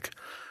wealth, like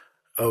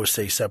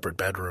say separate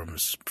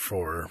bedrooms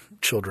for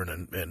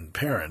children and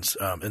parents.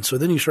 And so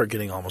then you start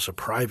getting almost a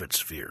private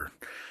sphere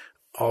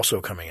also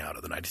coming out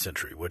of the 19th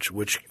century,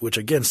 which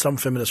again, some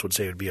feminists would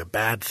say would be a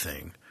bad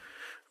thing,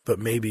 but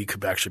maybe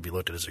could actually be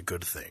looked at as a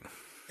good thing.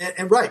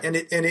 And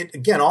it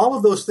again, all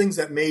of those things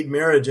that made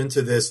marriage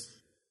into this,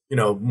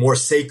 more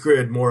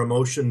sacred, more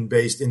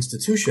emotion-based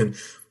institution,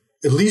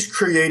 at least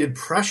created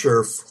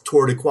pressure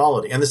toward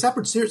equality. And the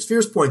separate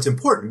spheres point's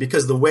important,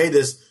 because the way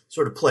this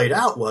sort of played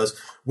out was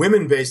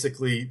women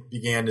basically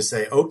began to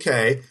say,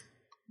 okay,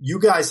 you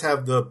guys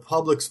have the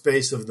public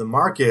space of the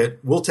market,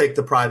 we'll take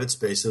the private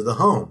space of the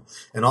home.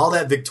 And all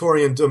that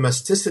Victorian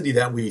domesticity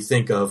that we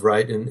think of,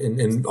 right,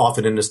 in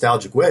often in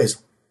nostalgic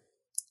ways,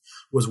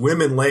 was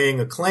women laying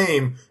a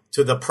claim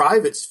to the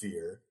private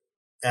sphere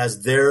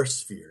as their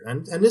sphere.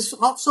 And this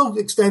also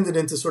extended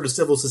into sort of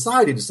civil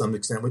society to some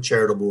extent with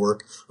charitable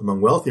work among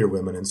wealthier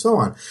women and so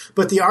on.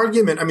 But the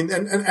argument, I mean,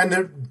 and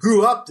there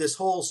grew up this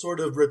whole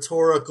sort of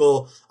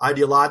rhetorical,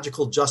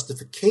 ideological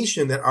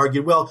justification that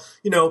argued, well,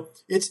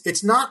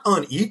 it's not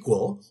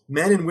unequal.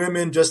 Men and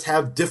women just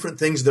have different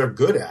things they're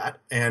good at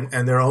and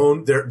their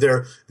own,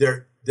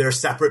 they're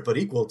separate but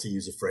equal, to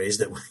use a phrase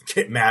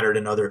that mattered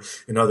in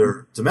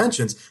other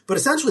dimensions. But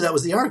essentially that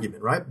was the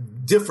argument, right?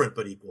 Different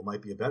but equal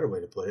might be a better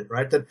way to put it,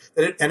 right?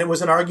 And it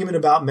was an argument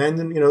about men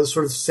and,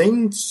 sort of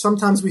same,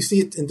 sometimes we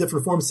see it in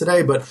different forms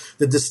today, but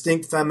the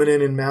distinct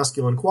feminine and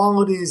masculine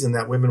qualities, and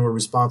that women were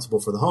responsible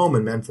for the home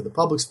and men for the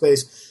public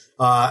space.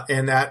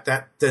 And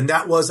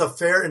that was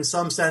in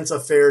some sense, a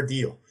fair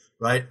deal,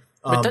 right?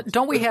 But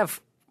don't we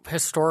have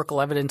historical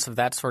evidence of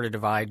that sort of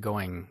divide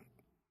going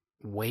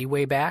way,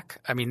 way back?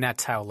 I mean,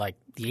 that's how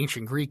the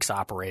ancient Greeks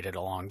operated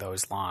along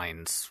those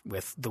lines,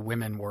 with the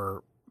women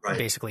were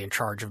basically in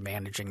charge of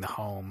managing the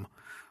home,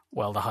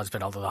 although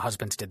the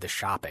husbands did the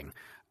shopping.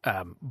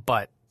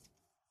 But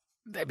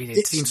I mean,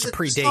 it seems to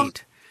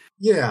predate.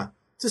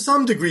 To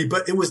some degree,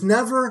 but it was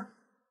never,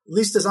 at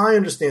least as I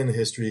understand the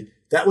history,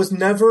 that was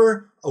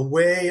never a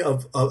way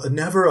of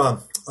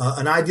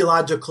an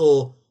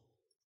ideological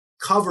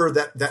cover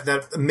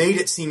that made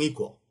it seem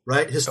equal.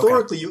 Right?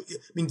 Historically,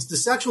 the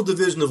sexual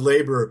division of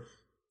labor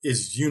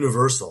is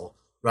universal,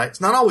 right?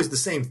 It's not always the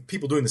same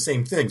people doing the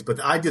same things, but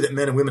the idea that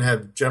men and women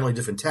have generally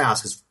different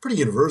tasks is pretty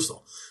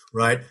universal,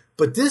 right?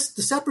 But the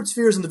separate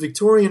spheres in the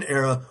Victorian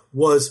era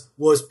was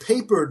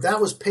papered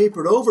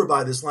over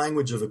by this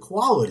language of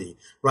equality,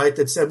 right?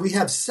 That said we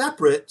have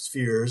separate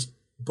spheres,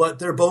 but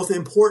they're both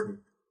important,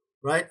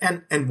 right?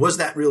 And was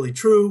that really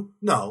true?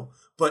 No.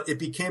 But it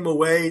became a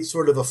way,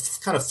 sort of a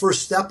kind of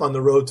first step on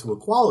the road to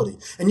equality.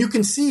 And you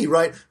can see,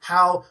 right,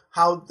 how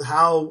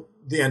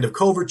the end of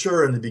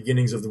coverture and the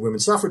beginnings of the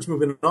women's suffrage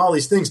movement and all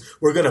these things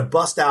were going to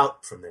bust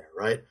out from there,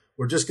 right?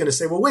 We're just going to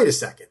say, well, wait a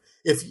second.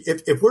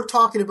 If we're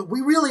talking about, we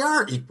really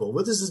aren't equal.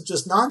 Well, this is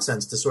just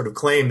nonsense to sort of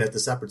claim that the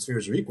separate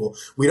spheres are equal.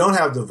 We don't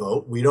have the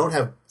vote. We don't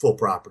have full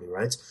property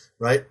rights,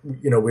 right?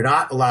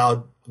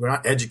 We're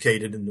not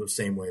educated in the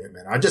same way that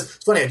men are.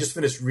 It's funny, I just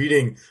finished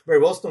reading Mary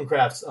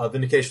Wollstonecraft's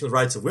Vindication of the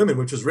Rights of Women,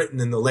 which was written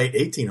in the late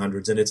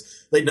 1800s, and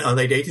it's late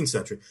 18th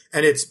century.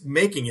 And it's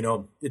making,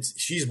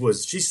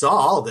 she saw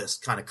all this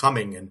kind of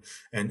coming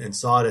and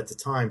saw it at the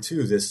time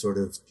too, this sort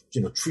of,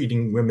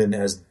 treating women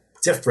as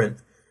different.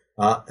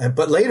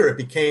 But later it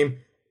became,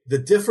 the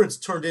difference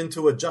turned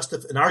into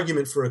an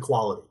argument for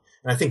equality.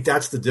 And I think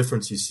that's the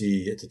difference you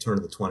see at the turn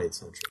of the 20th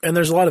century. And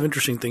there's a lot of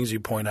interesting things you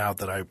point out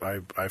that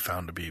I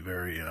found to be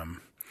very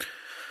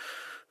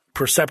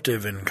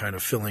perceptive in kind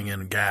of filling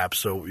in gaps.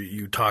 So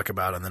you talk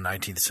about in the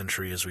 19th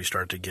century, as we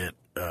start to get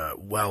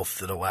wealth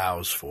that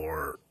allows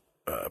for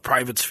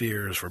private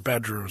spheres, for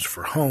bedrooms,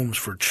 for homes,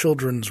 for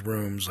children's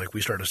rooms. Like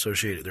we start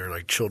associating, they're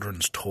like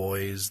children's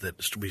toys that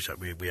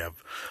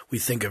we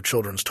think of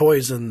children's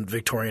toys in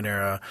Victorian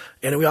era,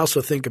 and we also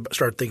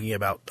start thinking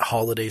about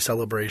holiday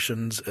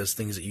celebrations as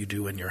things that you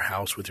do in your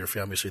house with your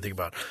family. So you think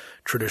about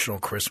traditional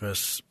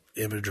Christmas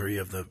imagery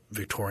of the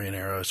Victorian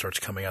era starts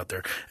coming out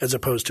there, as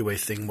opposed to a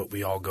thing what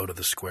we all go to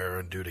the square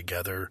and do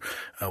together.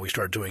 We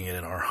start doing it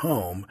in our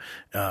home.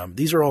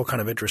 These are all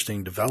kind of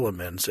interesting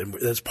developments, and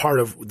that's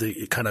part of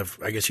the kind of,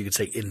 I guess you could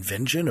say,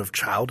 invention of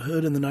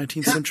childhood in the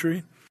 19th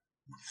century.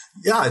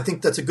 Yeah, I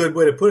think that's a good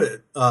way to put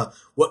it.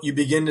 What you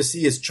begin to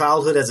see is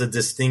childhood as a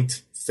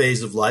distinct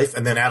phase of life,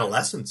 and then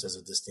adolescence as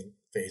a distinct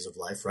phase of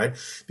life, right?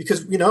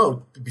 Because,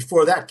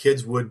 before that,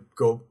 kids would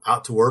go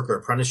out to work or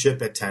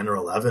apprenticeship at 10 or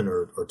 11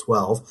 or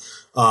 12,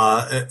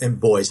 and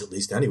boys at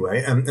least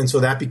anyway. And so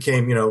that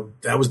became,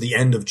 that was the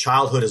end of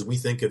childhood as we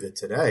think of it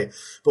today.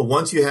 But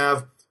once you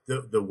have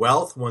the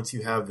wealth, once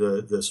you have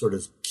the sort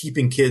of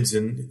keeping kids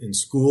in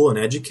school and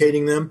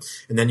educating them,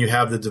 and then you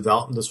have the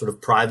development, the sort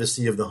of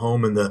privacy of the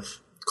home and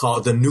call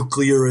it the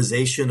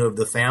nuclearization of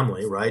the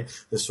family, right?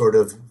 The sort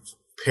of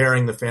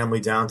paring the family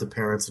down to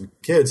parents and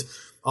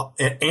kids.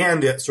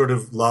 And that sort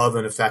of love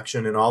and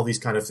affection and all these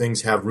kind of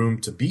things have room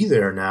to be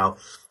there now.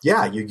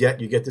 Yeah, you get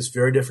this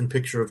very different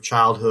picture of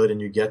childhood,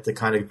 and you get the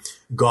kind of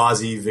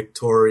gauzy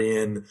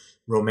Victorian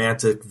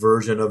romantic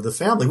version of the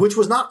family, which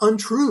was not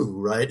untrue,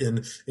 right?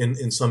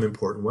 In some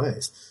important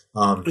ways.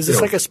 Is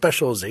this like a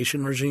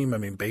specialization regime? I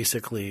mean,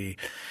 basically,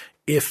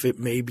 if it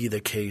may be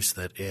the case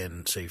that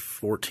in, say,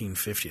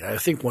 1450, I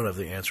think one of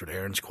the answer to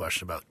Aaron's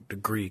question about the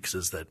Greeks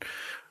is that,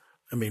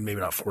 I mean, maybe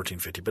not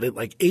 1450, but at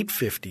like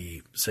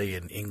 850, say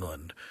in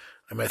England,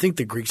 I mean, I think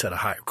the Greeks had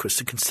a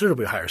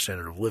considerably higher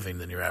standard of living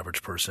than your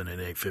average person in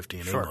 850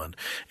 in England,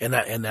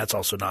 and that's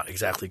also not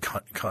exactly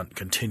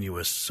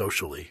continuous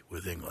socially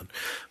with England.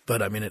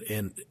 But I mean,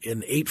 in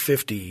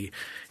 850,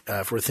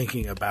 if we're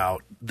thinking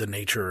about the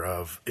nature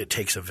of it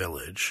takes a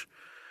village.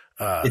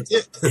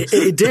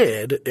 It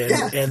did,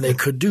 and they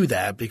could do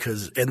that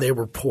and they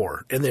were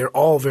poor, and they're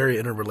all very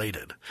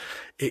interrelated.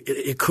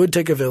 It could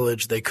take a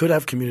village. They could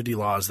have community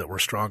laws that were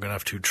strong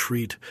enough to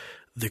treat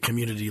the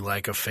community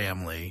like a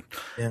family.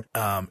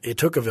 Yeah. It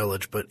took a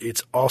village, but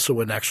it's also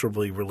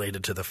inexorably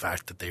related to the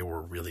fact that they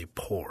were really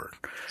poor.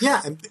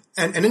 Yeah,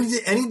 and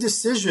any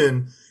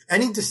decision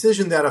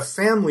that a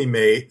family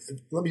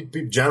let me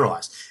be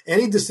generalized.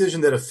 Any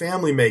decision that a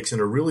family makes in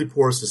a really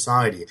poor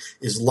society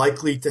is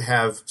likely to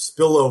have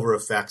spillover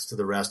effects to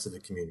the rest of the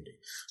community.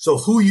 So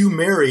who you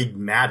married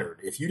mattered.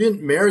 If you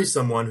didn't marry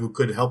someone who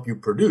could help you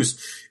produce,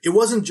 it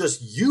wasn't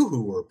just you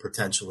who were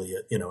potentially,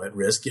 at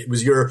risk. It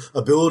was your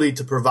ability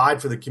to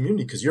provide for the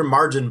community, because your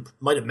margin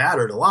might have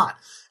mattered a lot.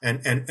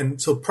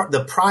 And so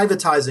the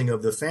privatizing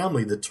of the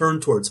family, the turn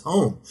towards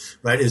home,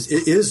 right,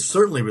 is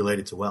certainly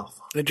related to wealth.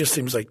 It just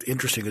seems like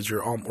interesting is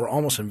we're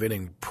almost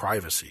inventing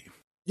privacy.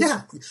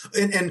 Yeah.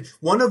 And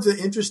one of the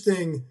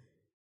interesting,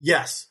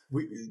 yes,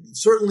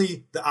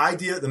 certainly the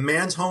idea, the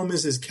man's home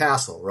is his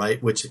castle,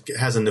 right, which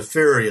has a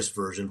nefarious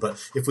version.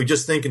 But if we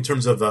just think in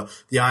terms of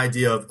the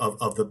idea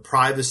of the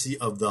privacy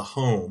of the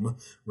home,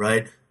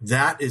 right,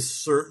 that is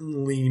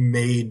certainly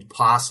made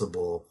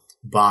possible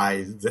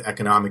by the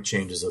economic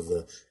changes of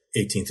the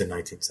 18th and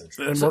 19th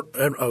century.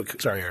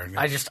 Sorry, Aaron.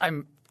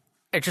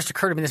 It just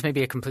occurred to me this may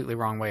be a completely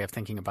wrong way of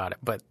thinking about it,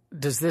 but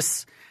does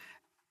this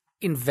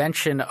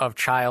invention of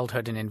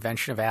childhood and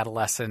invention of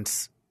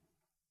adolescence,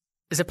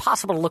 is it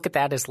possible to look at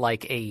that as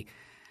like a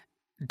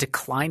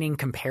declining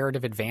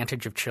comparative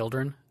advantage of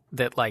children?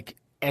 That like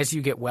as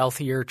you get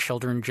wealthier,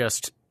 children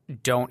just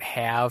don't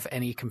have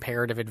any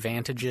comparative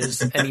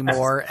advantages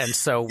anymore, and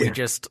so we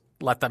just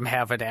let them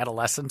have an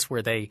adolescence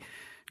where they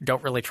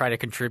don't really try to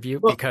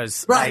contribute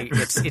because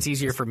it's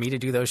easier for me to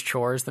do those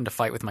chores than to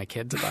fight with my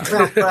kids about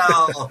it.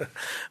 Well,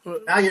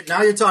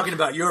 now you're talking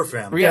about your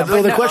family. Yeah,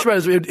 the question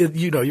is,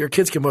 your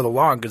kids can mow the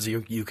lawn because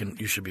you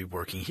should be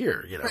working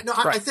here. Right, no,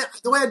 I think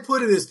the way I'd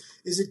put it is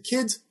that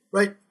kids,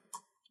 right?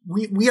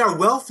 We are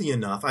wealthy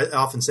enough. I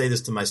often say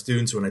this to my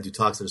students when I do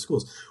talks at the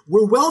schools.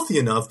 We're wealthy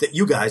enough that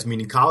you guys,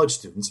 meaning college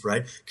students,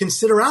 right, can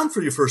sit around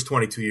for your first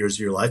 22 years of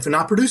your life and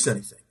not produce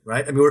anything,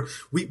 right? I mean,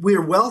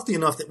 we're wealthy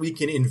enough that we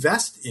can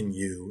invest in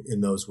you in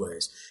those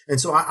ways.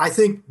 And so I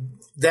think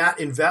that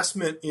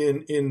investment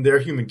in their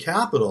human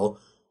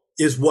capital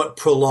is what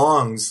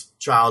prolongs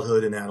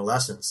childhood and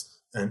adolescence.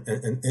 And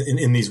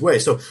in these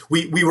ways. So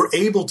we were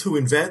able to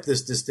invent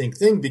this distinct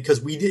thing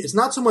because it's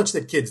not so much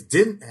that kids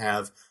didn't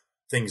have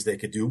things they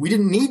could do. We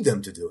didn't need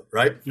them to do it,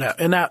 right? Yeah,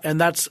 and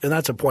that's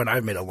a point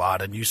I've made a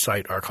lot. And you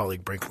cite our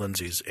colleague Brink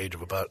Lindsay's Age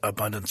of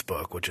Abundance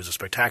book, which is a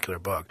spectacular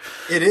book.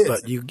 It is,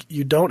 but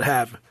you don't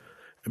have.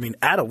 I mean,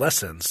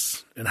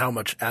 adolescence and how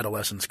much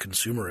adolescence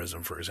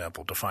consumerism, for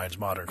example, defines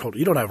modern culture.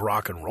 You don't have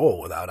rock and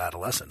roll without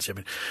adolescence. I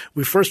mean,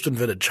 we first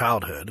invented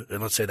childhood,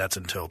 and let's say that's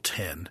until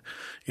 10,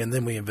 and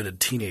then we invented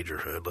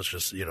teenagerhood. Let's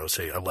just,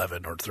 say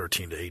 11 or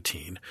 13 to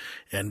 18,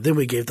 and then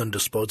we gave them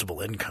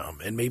disposable income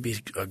and maybe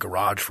a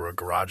garage for a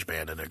garage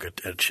band and a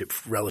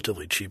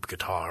relatively cheap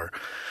guitar,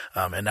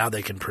 and now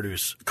they can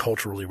produce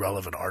culturally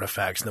relevant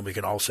artifacts. And then we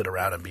can all sit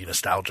around and be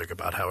nostalgic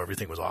about how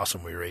everything was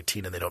awesome when we were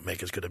 18, and they don't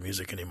make as good of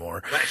music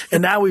anymore. Right.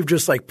 And now we've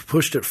just like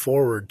pushed it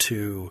forward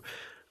to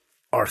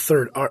our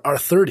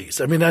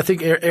 30s. I mean, I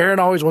think Aaron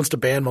always wants to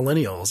ban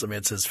millennials. I mean,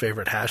 it's his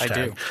favorite hashtag.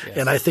 I do, yes.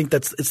 And I think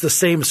it's the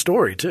same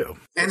story too.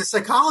 And the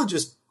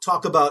psychologists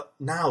talk about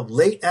now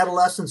late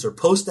adolescence or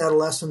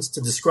post-adolescence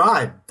to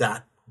describe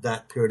that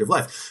period of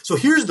life. So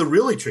here's the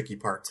really tricky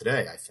part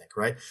today, I think,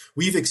 right?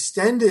 We've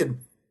extended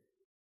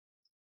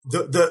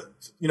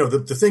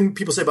the thing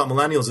people say about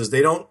millennials is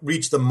they don't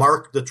reach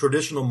the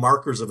traditional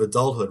markers of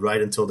adulthood,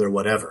 right, until they're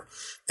whatever.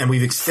 And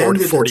we've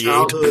extended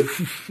childhood,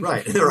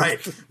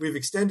 right. We've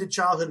extended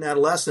childhood and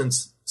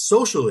adolescence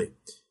socially,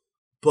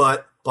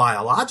 but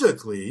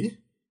biologically,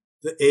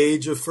 the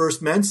age of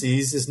first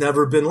menses has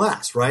never been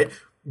less, right?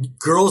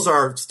 Girls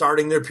are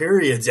starting their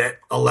periods at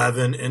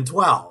 11 and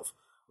 12,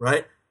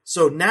 right?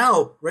 So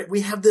now, right,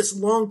 we have this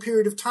long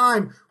period of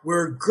time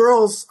where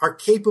girls are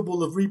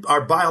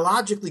are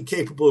biologically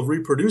capable of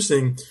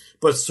reproducing,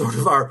 but sort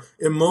of are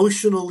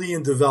emotionally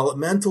and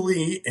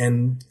developmentally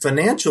and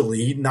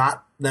financially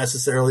not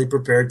necessarily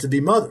prepared to be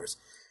mothers.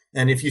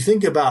 And if you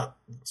think about,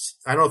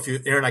 I don't know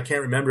if Aaron, I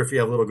can't remember if you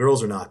have little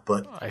girls or not,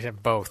 but I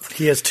have both.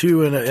 He has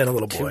two and a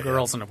little boy. Two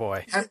girls and a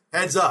boy.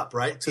 Heads up,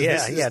 right? So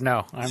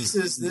This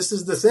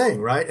is the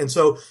thing, right? And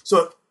so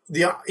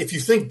if you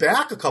think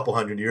back a couple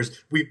hundred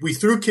years, we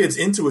threw kids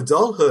into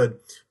adulthood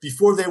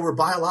before they were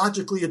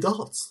biologically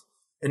adults.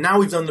 And now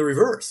we've done the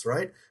reverse,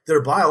 right?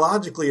 They're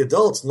biologically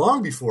adults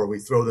long before we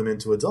throw them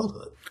into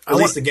adulthood. At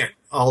least, again,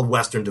 all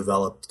Western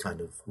developed kind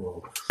of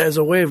world. As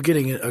a way of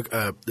getting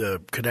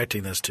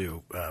connecting this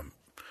to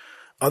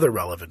other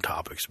relevant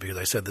topics, because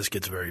I said this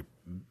gets very,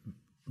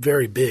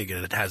 very big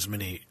and it has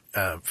many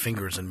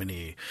fingers and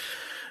many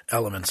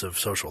elements of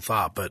social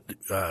thought. But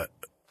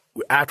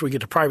after we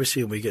get to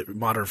privacy and we get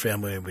modern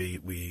family and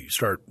we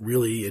start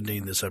really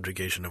ending the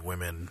subjugation of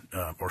women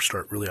or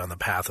start really on the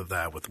path of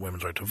that with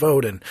women's right to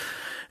vote and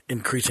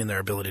increasing their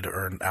ability to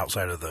earn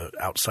outside of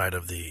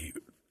the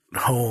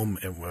home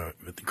and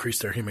increase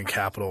their human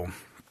capital,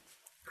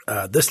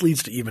 This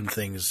leads to even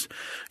things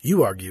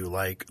you argue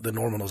like the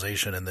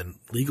normalization and then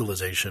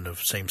legalization of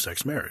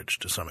same-sex marriage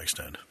to some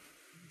extent.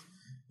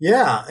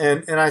 Yeah,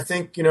 and I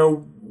think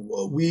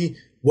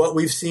what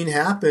we've seen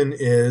happen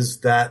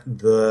is that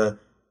to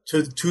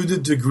the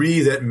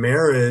degree that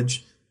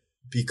marriage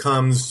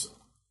becomes,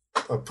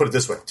 I'll put it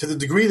this way, to the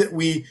degree that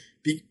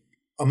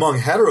among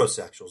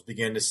heterosexuals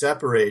began to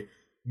separate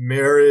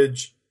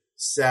marriage,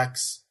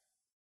 sex,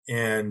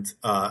 and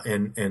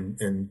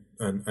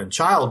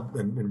child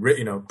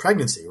and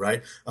pregnancy,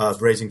 right?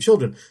 Raising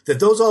children, that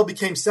those all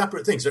became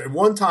separate things. At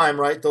one time,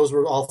 right, those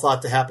were all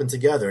thought to happen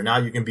together. Now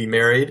you can be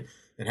married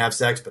and have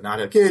sex but not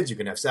have kids. You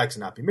can have sex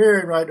and not be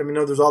married, right? I mean,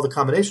 there's all the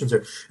combinations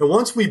there. And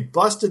once we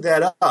busted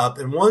that up,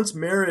 and once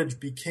marriage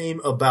became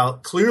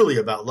clearly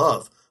about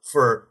love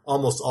for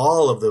almost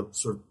all of the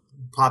sort of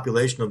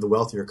population of the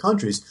wealthier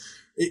countries,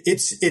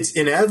 it's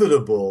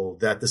inevitable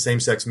that the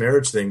same-sex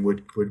marriage thing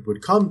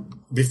would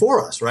come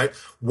before us, right?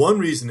 One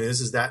reason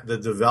is that the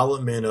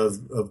development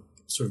of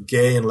sort of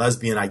gay and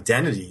lesbian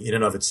identity in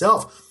and of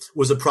itself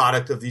was a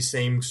product of these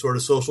same sort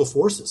of social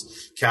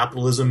forces.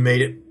 Capitalism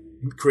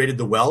created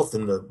the wealth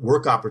and the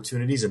work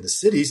opportunities in the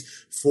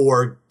cities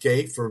for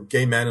gay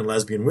men and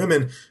lesbian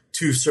women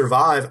to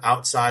survive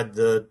outside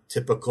the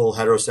typical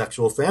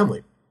heterosexual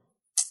family.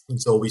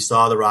 And so we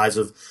saw the rise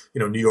of,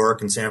 New York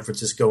and San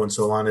Francisco and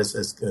so on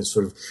as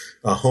sort of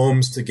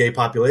homes to gay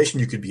population.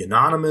 You could be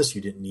anonymous.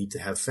 You didn't need to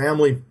have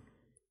family.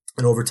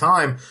 And over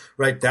time,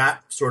 right,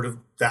 that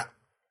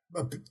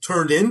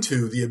turned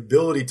into the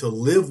ability to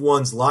live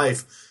one's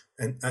life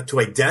and to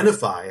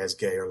identify as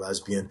gay or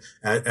lesbian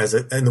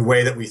in the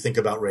way that we think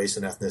about race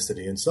and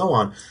ethnicity and so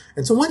on.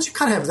 And so once you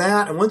kind of have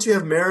that, and once you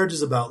have marriage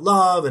is about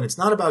love and it's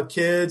not about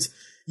kids,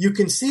 you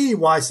can see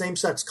why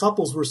same-sex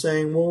couples were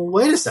saying, well,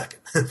 wait a second.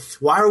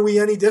 Why are we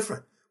any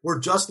different? We're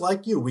just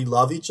like you. We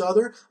love each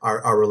other.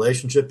 Our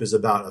relationship is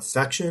about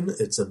affection.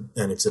 It's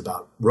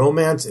about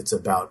romance. It's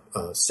about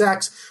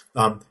sex.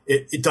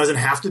 It doesn't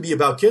have to be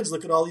about kids.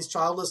 Look at all these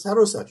childless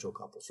heterosexual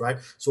couples, right?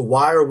 So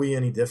why are we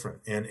any different?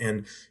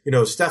 And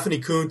Stephanie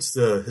Kuntz,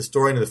 the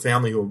historian of the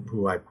family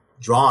who I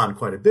draw on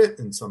quite a bit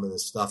in some of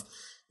this stuff,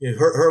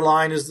 her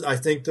line is, I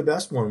think, the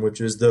best one, which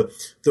is the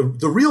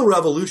real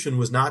revolution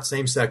was not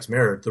same-sex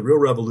marriage. The real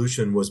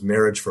revolution was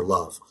marriage for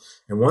love.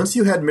 And once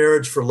you had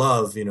marriage for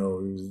love,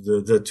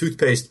 the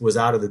toothpaste was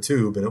out of the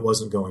tube and it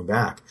wasn't going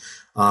back.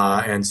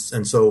 And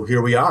so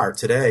here we are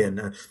today.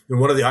 And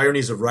one of the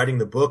ironies of writing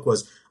the book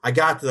was I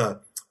got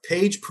the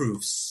page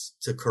proofs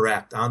to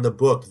correct on the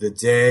book the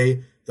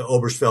day the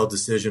Obergefell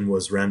decision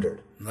was rendered.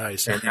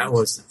 Nice. And that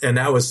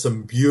was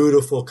some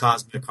beautiful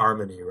cosmic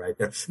harmony right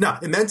there. Now,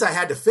 it meant I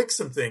had to fix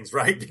some things,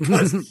 right?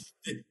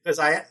 Because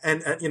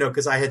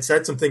I had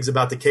said some things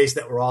about the case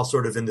that were all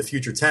sort of in the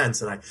future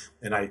tense,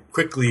 and I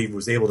quickly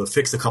was able to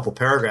fix a couple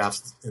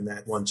paragraphs in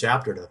that one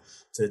chapter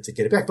to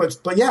get it back.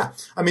 But yeah,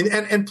 I mean,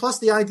 and plus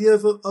the idea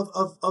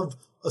of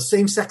a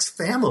same-sex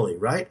family,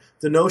 right?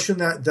 The notion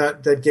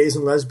that gays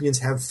and lesbians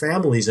have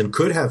families and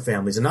could have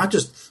families, and not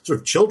just sort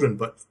of children,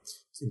 but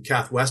in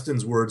Kath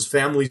Weston's words,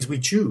 families we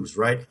choose,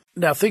 right?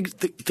 Now,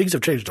 things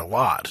have changed a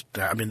lot.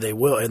 I mean, they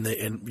will,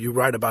 and you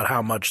write about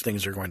how much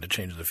things are going to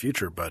change in the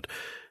future, but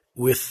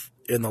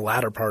in the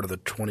latter part of the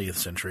 20th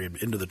century and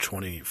into the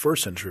 21st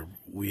century,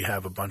 we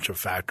have a bunch of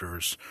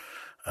factors.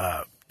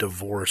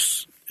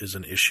 Divorce is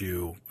an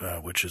issue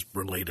which is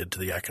related to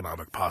the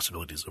economic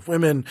possibilities of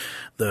women,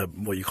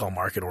 what you call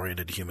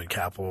market-oriented human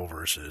capital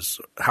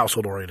versus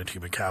household-oriented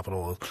human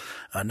capital.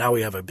 Now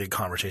we have a big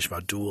conversation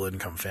about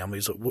dual-income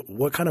families.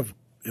 What kind of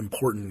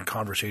important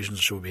conversations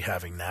should we be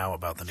having now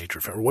about the nature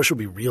of family? Or what should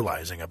we be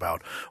realizing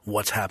about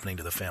what's happening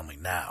to the family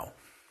now?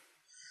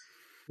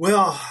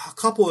 Well, a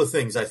couple of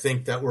things I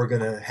think that we're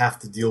going to have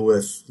to deal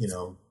with,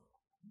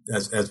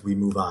 as we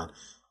move on.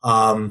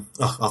 Off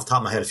the top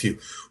of my head, a few.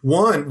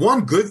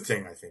 One good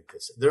thing, I think,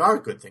 there are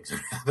good things that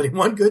are happening.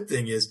 One good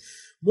thing is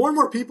more and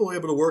more people are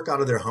able to work out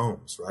of their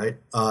homes, right?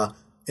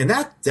 And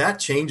that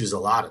changes a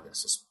lot of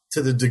this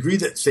to the degree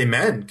that, say,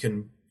 men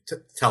can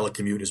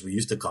telecommute, as we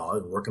used to call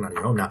it, and working on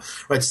your home now,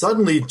 right?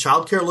 Suddenly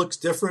childcare looks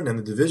different, and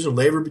the division of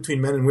labor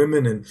between men and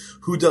women and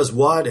who does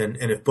what. And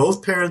if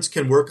both parents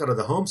can work out of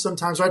the home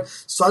sometimes, right?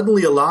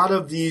 Suddenly a lot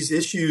of these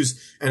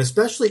issues, and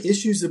especially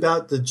issues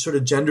about the sort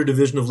of gender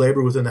division of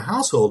labor within the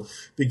household,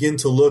 begin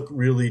to look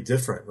really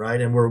different, right?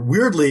 And we're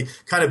weirdly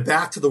kind of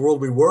back to the world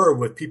we were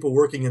with people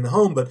working in the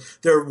home, but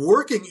they're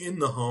working in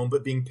the home,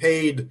 but being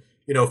paid,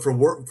 for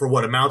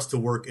what amounts to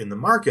work in the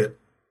market.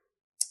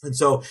 And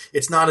so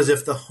it's not as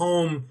if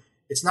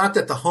it's not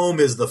that the home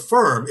is the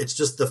firm, it's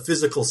just the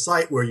physical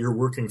site where you're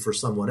working for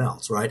someone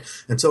else, right?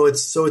 And so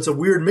it's a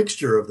weird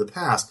mixture of the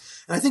past.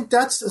 And I think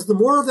that's, as the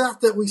more of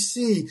that we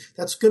see,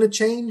 that's going to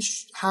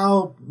change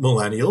how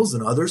millennials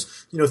and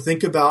others,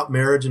 think about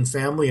marriage and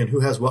family and who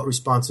has what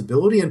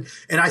responsibility. And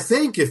I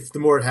think if the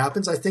more it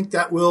happens, I think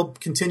that will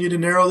continue to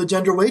narrow the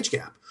gender wage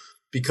gap,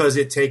 because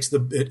it takes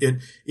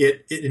it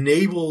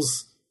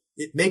enables,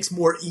 it makes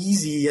more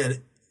easy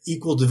an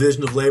equal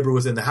division of labor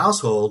within the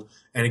household,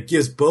 and it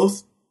gives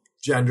both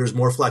genders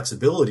more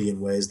flexibility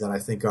in ways that I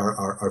think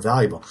are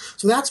valuable.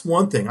 So that's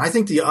one thing. I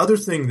think the other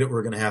thing that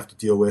we're going to have to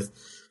deal with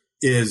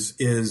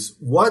is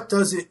what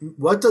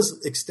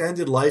does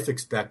extended life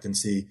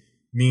expectancy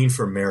mean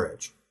for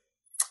marriage?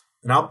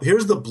 And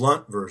here's the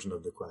blunt version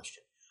of the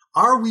question.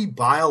 Are we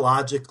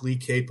biologically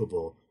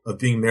capable of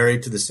being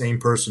married to the same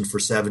person for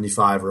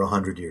 75 or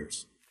 100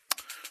 years?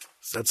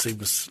 That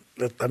seems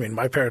 – I mean,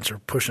 my parents are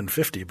pushing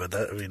 50, but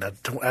add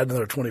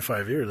another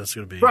 25 years, that's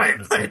going to be right.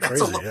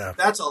 crazy.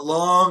 That's a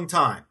long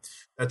time.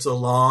 That's a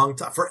long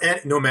time.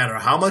 No matter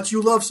how much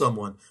you love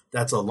someone,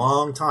 that's a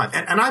long time.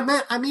 And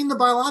I mean the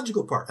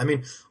biological part. I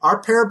mean,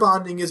 our pair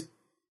bonding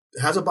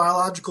has a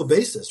biological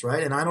basis,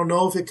 right? And I don't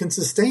know if it can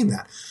sustain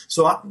that.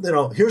 So,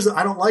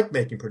 I don't like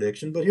making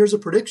prediction, but here's a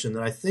prediction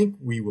that I think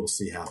we will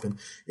see happen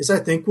is I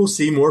think we'll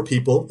see more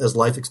people as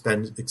life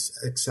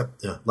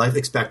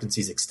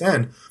expectancies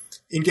extend,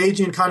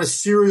 engaging in kind of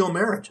serial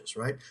marriages,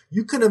 right?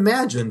 You can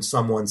imagine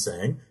someone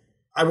saying,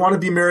 I want to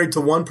be married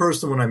to one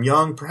person when I'm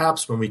young,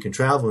 perhaps when we can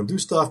travel and do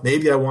stuff.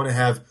 Maybe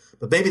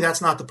but maybe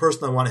that's not the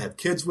person I want to have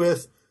kids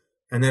with.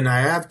 And then I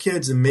have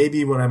kids, and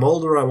maybe when I'm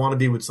older, I want to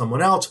be with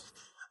someone else.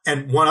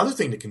 And one other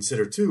thing to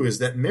consider, too, is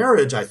that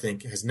marriage, I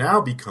think, has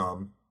now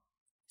become,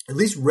 at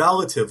least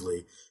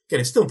relatively,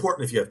 again, it's still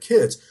important if you have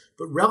kids,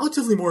 but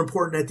relatively more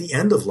important at the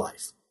end of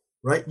life,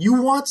 right?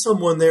 You want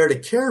someone there to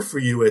care for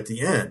you at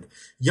the end.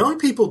 Young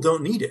people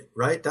don't need it,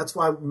 right? That's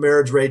why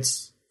marriage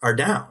rates are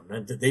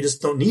down. They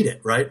just don't need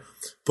it, right?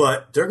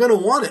 But they're going to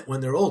want it when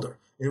they're older.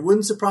 It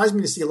wouldn't surprise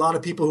me to see a lot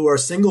of people who are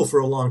single for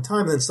a long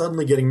time and then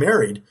suddenly getting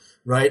married,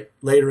 right,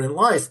 later in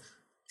life,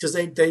 because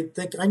they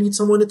think I need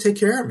someone to take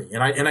care of me,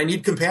 and I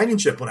need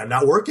companionship when I'm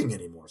not working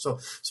anymore. So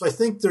I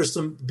think there's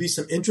some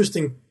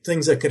interesting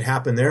things that could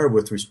happen there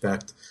with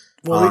respect.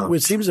 Well,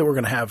 it seems that we're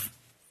going to have.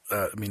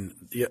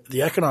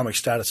 The economic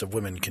status of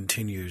women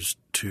continues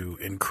to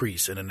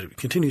increase, and it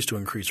continues to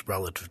increase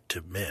relative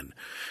to men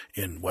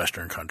in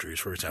Western countries.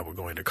 For example,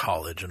 going to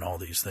college and all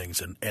these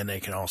things, and they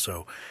can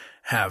also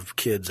have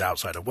kids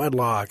outside of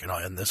wedlock and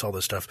all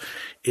this stuff.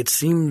 It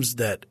seems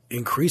that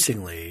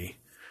increasingly.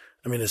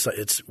 I mean,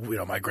 it's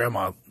my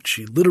grandma,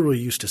 she literally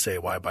used to say,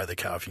 why buy the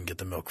cow if you can get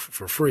the milk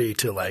for free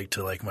to my,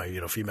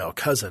 female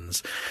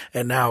cousins.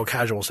 And now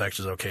casual sex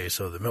is okay.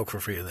 So the milk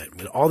for free,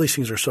 and all these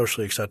things are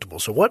socially acceptable.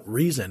 So what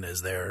reason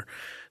is there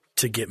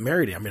to get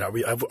married? I mean,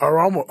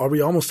 are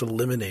we almost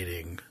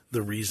eliminating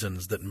the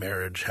reasons that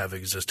marriage have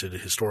existed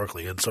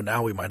historically? And so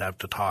now we might have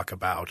to talk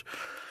about,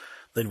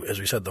 as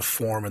we said, the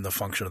form and the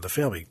function of the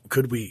family.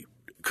 Could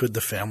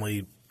the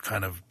family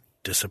kind of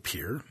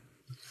disappear?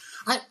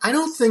 I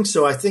don't think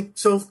so. I think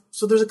so.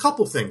 So there's a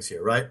couple things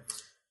here, right?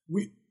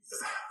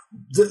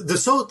 The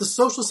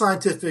social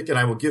scientific, and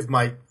I will give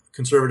my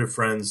conservative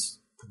friends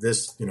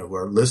this, who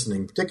are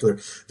listening in particular,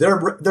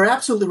 they're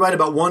absolutely right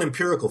about one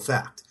empirical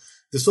fact.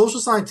 The social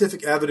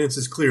scientific evidence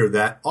is clear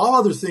that all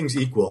other things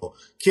equal,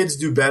 kids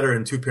do better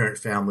in two-parent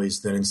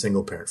families than in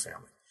single-parent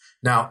family.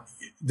 Now,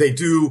 they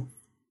do,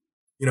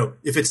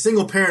 if it's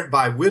single-parent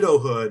by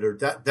widowhood or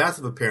death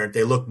of a parent,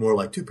 they look more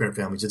like two-parent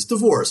families. It's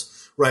divorce,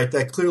 right?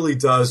 That clearly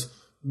does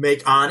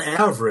make, on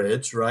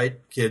average, right,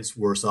 kids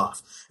worse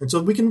off. And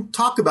so we can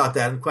talk about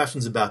that and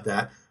questions about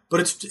that, but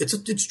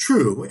it's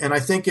true. And I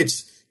think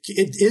it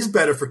is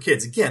better for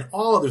kids, again,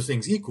 all other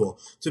things equal,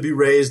 to be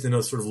raised in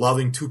a sort of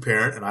loving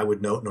two-parent, and I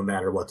would note no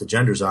matter what the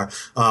genders are,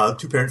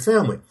 two-parent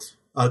family.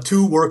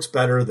 Two works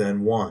better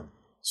than one.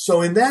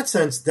 So in that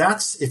sense,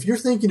 if you're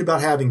thinking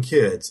about having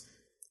kids,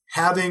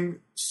 having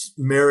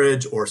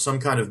marriage or some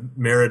kind of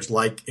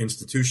marriage-like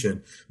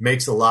institution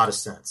makes a lot of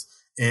sense.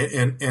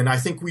 And I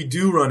think we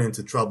do run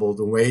into trouble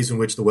the ways in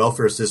which the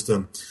welfare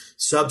system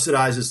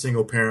subsidizes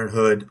single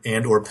parenthood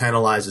and or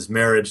penalizes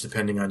marriage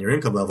depending on your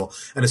income level,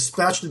 and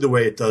especially the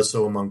way it does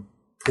so among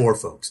poor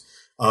folks.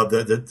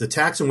 The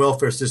tax and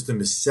welfare system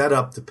is set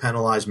up to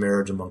penalize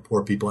marriage among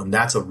poor people, and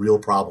that's a real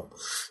problem.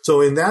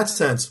 So in that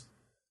sense,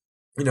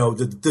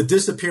 the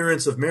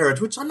disappearance of marriage,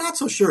 which I'm not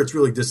so sure it's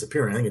really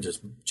disappearing, I think it's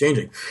just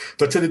changing,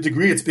 but to the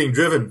degree it's being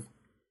driven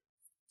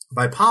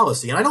by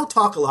policy. And I don't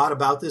talk a lot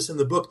about this in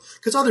the book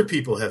because other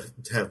people have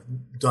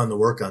done the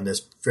work on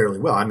this fairly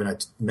well. I mean, I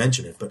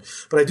mention it,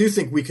 but I do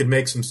think we could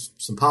make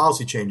some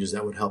policy changes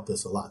that would help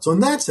this a lot. So in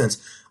that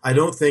sense, I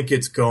don't think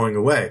it's going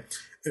away.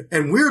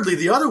 And weirdly,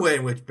 the other way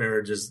in which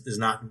marriage is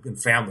not,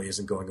 and family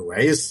isn't going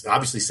away, is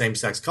obviously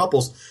same-sex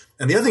couples.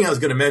 And the other thing I was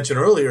going to mention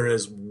earlier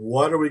is,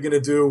 what are we going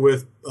to do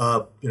with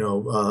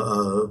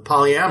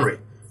polyamory,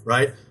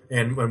 right?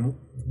 And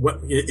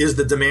what is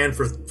the demand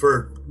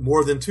for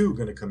more than two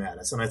going to come at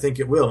us? And I think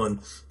it will, and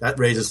that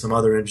raises some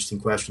other interesting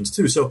questions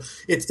too. So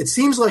it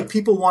seems like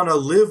people want to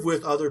live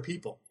with other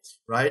people,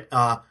 right?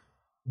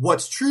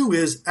 What's true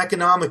is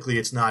economically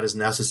it's not as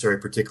necessary,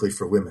 particularly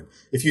for women.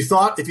 If you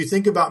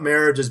think about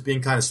marriage as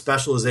being kind of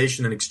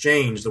specialization and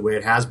exchange the way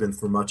it has been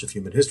for much of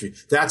human history,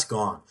 that's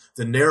gone.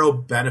 The narrow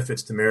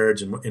benefits to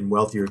marriage in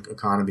wealthier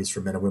economies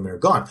for men and women are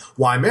gone.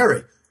 Why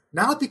marry?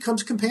 Now it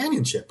becomes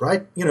companionship,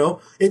 right? You're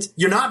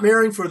not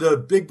marrying for the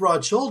big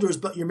broad shoulders,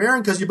 but you're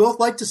marrying because you both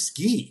like to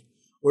ski,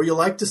 or you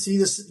like to see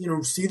this,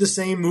 see the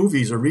same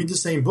movies or read the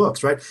same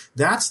books, right?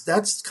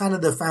 That's kind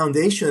of the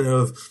foundation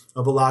of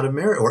a lot of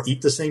marriage, or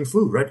eat the same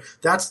food, right?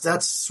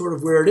 That's sort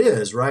of where it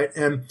is, right?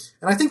 And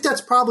I think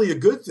that's probably a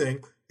good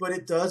thing, but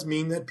it does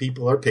mean that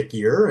people are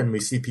pickier and we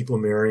see people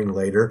marrying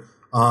later.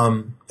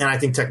 And I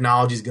think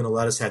technology is going to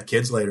let us have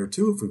kids later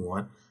too, if we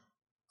want.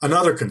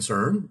 Another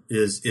concern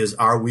is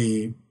are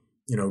we,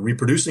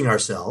 reproducing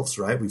ourselves,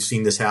 right? We've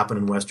seen this happen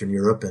in Western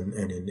Europe and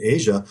in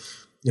Asia.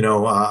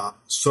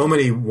 So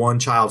many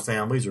one-child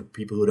families or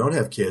people who don't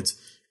have kids,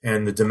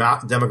 and the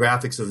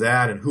demographics of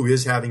that, and who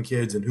is having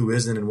kids and who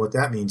isn't, and what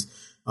that means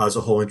is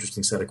a whole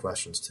interesting set of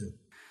questions too.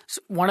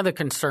 So one of the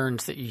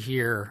concerns that you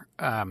hear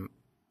that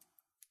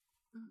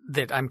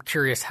I'm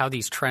curious how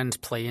these trends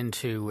play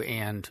into,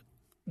 and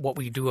what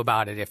we do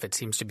about it if it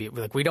seems to be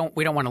like we don't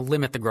want to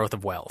limit the growth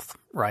of wealth,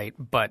 right?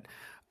 But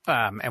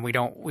and we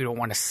don't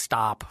want to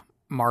stop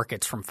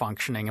markets from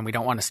functioning, and we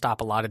don't want to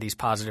stop a lot of these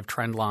positive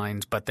trend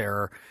lines, but there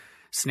are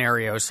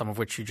scenarios, some of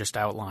which you just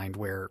outlined,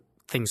 where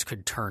things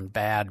could turn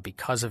bad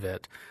because of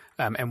it.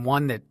 And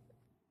one that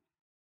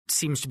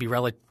seems to be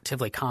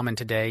relatively common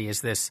today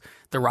is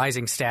the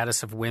rising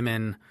status of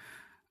women,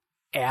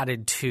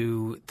 added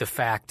to the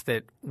fact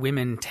that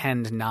women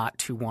tend not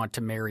to want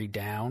to marry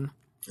down.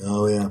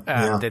 Oh yeah.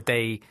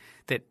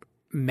 That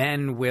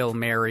men will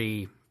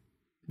marry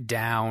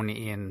down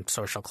in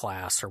social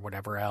class or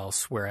whatever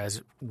else,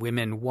 whereas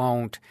women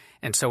won't.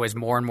 And so as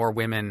more and more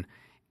women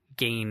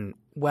gain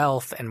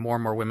wealth and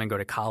more women go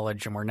to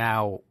college, and we're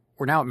now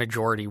at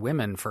majority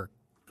women for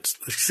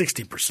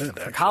 60%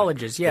 actually.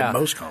 Colleges, yeah. In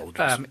most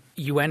colleges.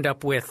 You end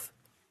up with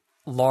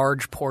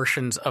large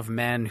portions of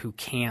men who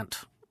can't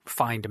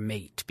find a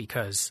mate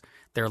because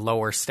they're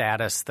lower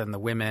status than the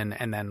women,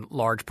 and then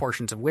large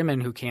portions of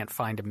women who can't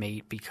find a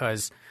mate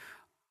because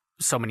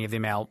so many of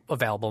the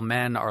available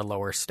men are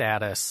lower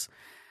status.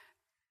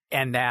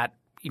 And that,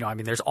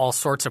 there's all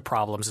sorts of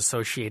problems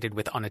associated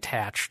with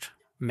unattached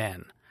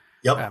men.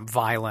 Yep.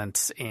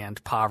 Violence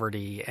and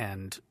poverty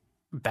and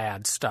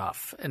bad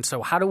stuff. And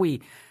so how do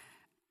we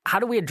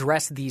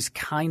address these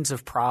kinds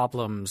of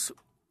problems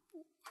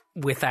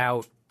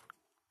without,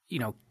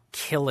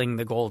 killing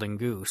the golden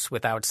goose,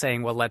 without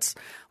saying, well, let's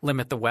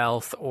limit the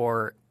wealth,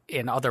 or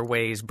in other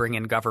ways bring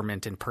in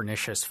government in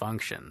pernicious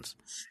functions?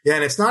 Yeah,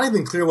 and it's not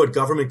even clear what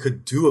government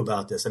could do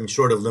about this. I mean,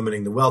 short of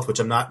limiting the wealth, which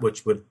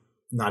would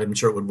not even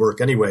sure it would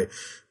work anyway.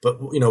 But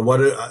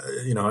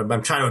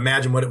I'm trying to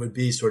imagine what it would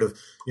be, sort of,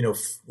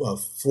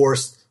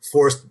 forced,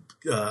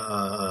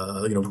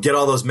 get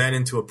all those men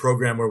into a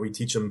program where we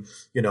teach them,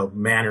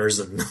 manners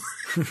and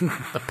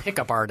the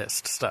pickup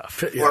artist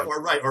stuff, yeah.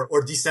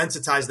 or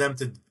desensitize them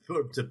to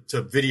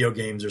video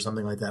games or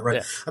something like that, right?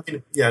 Yeah. I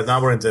mean, yeah,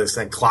 now we're into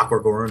saying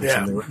Clockwork Orange or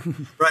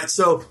something, right?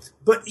 So,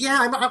 but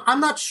yeah,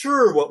 I'm not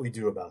sure what we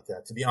do about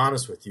that, to be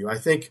honest with you. I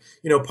think,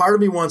 part of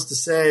me wants to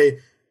say,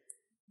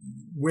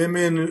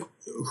 women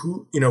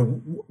who,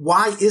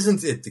 why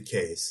isn't it the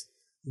case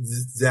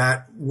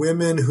that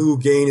women who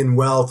gain in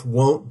wealth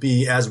won't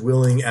be as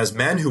willing as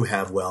men who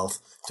have wealth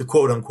to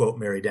quote unquote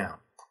marry down,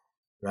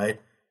 right?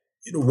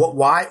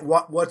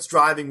 What's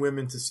driving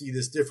women to see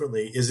this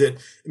differently? Is it,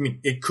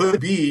 it could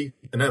be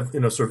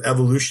sort of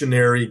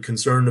evolutionary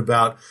concern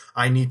about,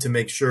 I need to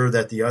make sure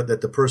that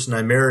the person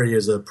I marry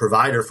is a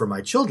provider for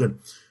my children.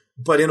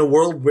 But in a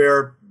world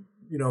where,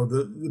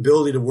 the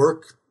ability to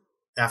work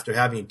after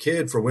having a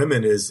kid for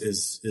women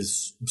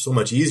is so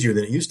much easier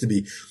than it used to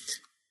be,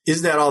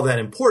 is that all that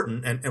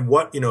important? And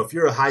what, if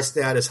you're a high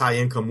status, high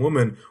income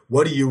woman,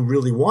 what do you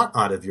really want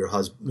out of your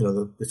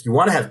husband? If you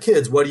want to have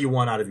kids, what do you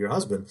want out of your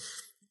husband?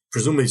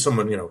 Presumably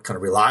someone, kind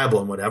of reliable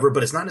and whatever,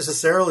 but it's not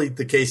necessarily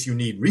the case you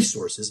need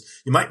resources.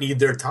 You might need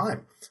their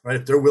time, right?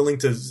 If they're willing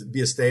to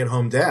be a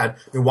stay-at-home dad,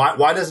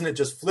 why doesn't it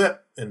just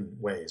flip in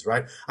ways,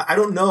 right? I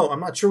don't know. I'm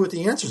not sure what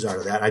the answers are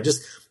to that.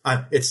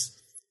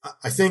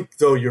 I think,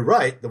 though, you're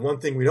right. The one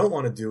thing we don't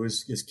want to do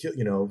is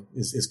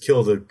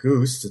kill the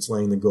goose that's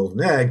laying the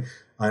golden egg.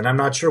 And I'm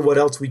not sure what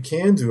else we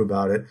can do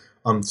about it.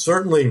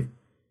 Certainly,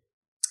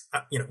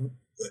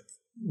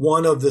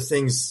 one of the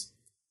things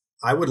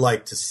I would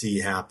like to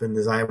see happen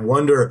is, I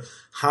wonder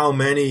how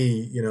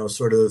many,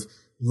 sort of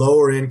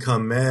lower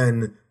income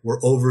men were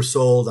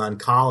oversold on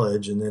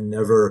college and then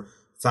never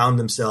found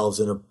themselves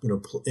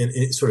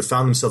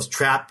found themselves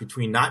trapped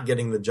between not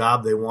getting the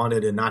job they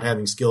wanted and not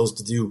having skills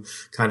to do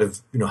kind of,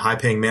 high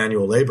paying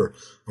manual labor.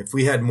 If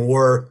we had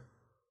more,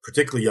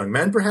 particularly young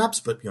men perhaps,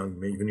 but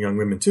even young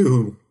women too,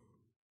 who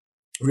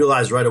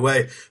realized right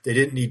away they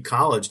didn't need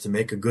college to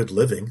make a good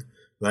living,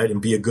 right, and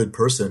be a good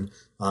person.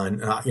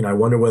 I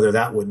wonder whether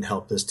that wouldn't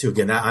help this too.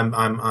 Again,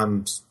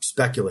 I'm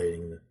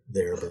speculating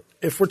there, but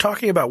if we're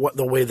talking about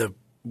the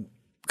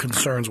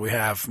concerns we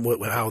have,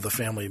 how the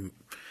family,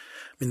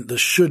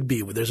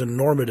 there's a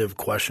normative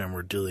question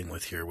we're dealing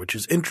with here, which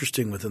is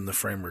interesting within the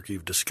framework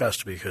you've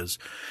discussed, because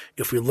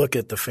if we look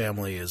at the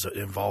family as an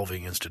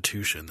evolving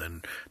institution,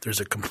 then there's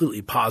a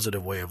completely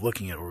positive way of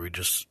looking at it, where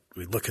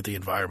we look at the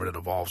environment it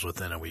evolves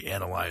within and we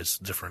analyze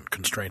different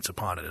constraints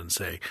upon it and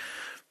say,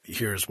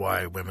 here's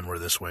why women were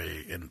this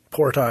way in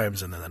poor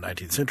times and in the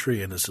 19th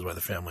century, and this is why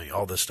the family,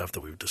 all this stuff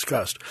that we've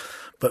discussed.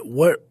 But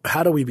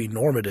how do we be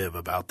normative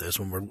about this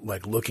when we're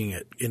like looking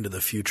into the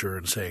future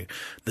and saying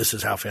this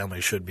is how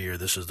families should be, or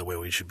this is the way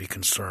we should be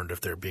concerned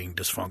if they're being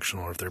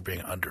dysfunctional or if they're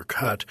being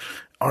undercut?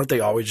 Aren't they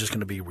always just going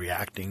to be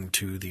reacting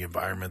to the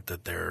environment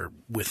that they're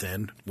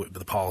within,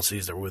 the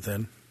policies they're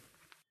within?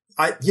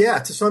 Yeah,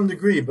 to some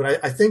degree,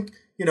 but I think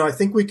I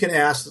think we can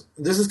ask.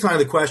 This is kind of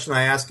the question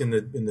I ask in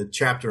the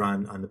chapter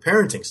on the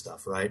parenting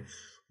stuff, right?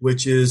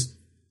 Which is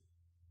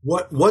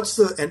what's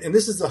the and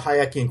this is the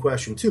Hayekian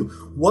question too.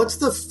 What's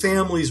the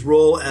family's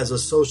role as a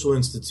social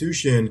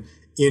institution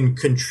in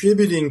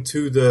contributing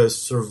to the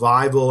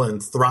survival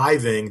and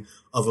thriving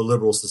of a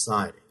liberal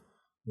society,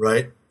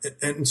 right?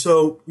 And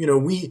so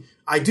we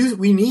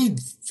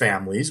need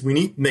families. We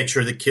need to make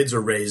sure that kids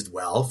are raised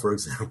well, for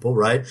example,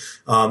 right?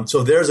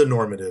 So there's a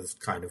normative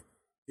kind of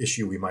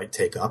issue we might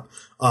take up.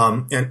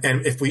 And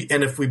if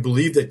we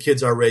believe that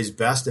kids are raised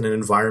best in an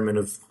environment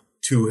of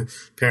two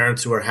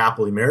parents who are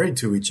happily married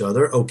to each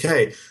other,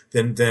 okay,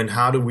 then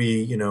how do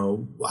we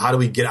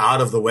get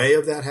out of the way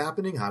of that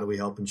happening? How do we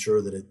help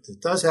ensure that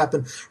it does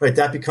happen? Right.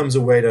 That becomes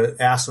a way to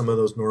ask some of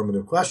those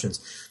normative questions.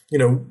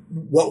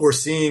 What we're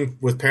seeing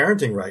with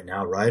parenting right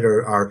now, right,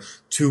 are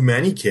too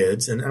many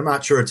kids, and I'm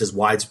not sure it's as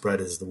widespread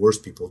as the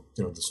worst people,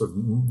 the sort of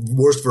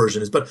worst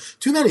version is, but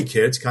too many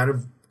kids kind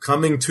of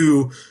coming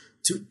to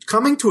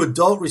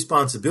adult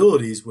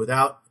responsibilities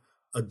without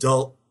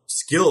adult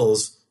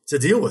skills to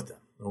deal with them.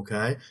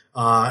 Okay.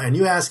 And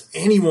you ask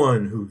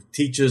anyone who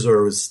teaches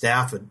or is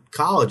staff at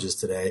colleges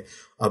today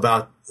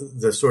about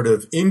the sort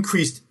of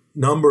increased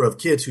number of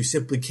kids who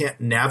simply can't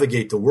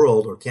navigate the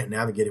world or can't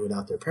navigate it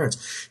without their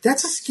parents.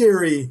 That's a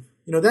scary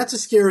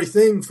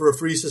thing for a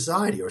free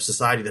society or a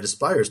society that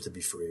aspires to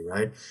be free.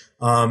 Right.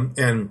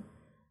 And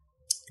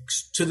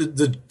to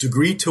the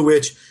degree to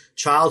which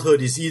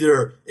childhood is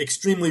either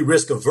extremely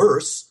risk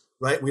averse,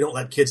 right? We don't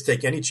let kids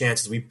take any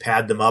chances. We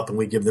pad them up and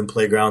we give them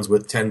playgrounds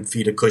with 10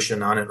 feet of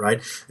cushion on it, right?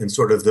 And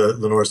sort of the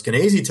Lenore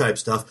Skenazy type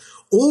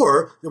stuff.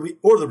 Or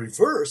the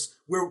reverse,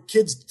 where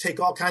kids take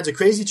all kinds of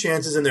crazy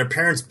chances and their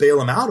parents bail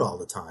them out all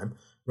the time,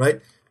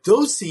 right?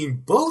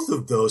 Both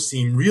of those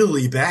seem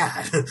really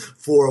bad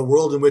for a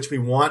world in which we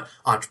want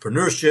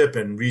entrepreneurship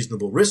and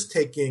reasonable risk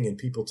taking and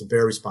people to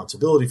bear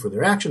responsibility for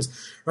their actions,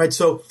 right?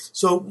 So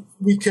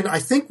I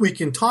think we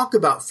can talk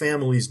about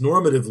families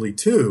normatively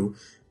too.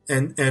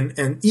 And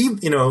even,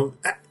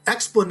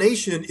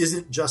 explanation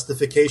isn't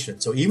justification.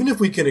 So even if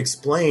we can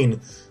explain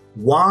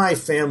why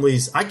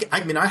families, I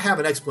have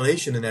an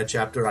explanation in that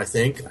chapter, I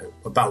think,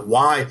 about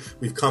why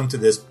we've come to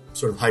this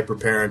sort of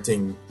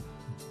hyper-parenting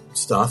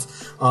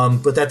stuff.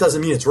 But that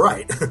doesn't mean it's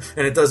right.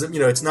 And it doesn't,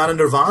 it's not a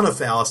nirvana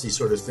fallacy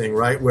sort of thing,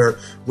 right? Where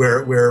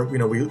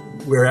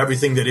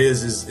everything that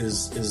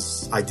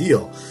is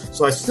ideal.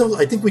 So I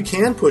think we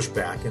can push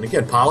back. And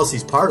again, policy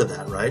is part of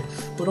that, right?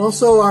 But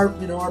also our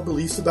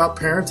beliefs about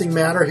parenting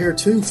matter here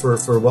too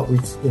for what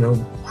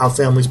how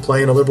families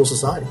play in a liberal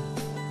society.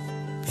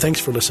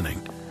 Thanks for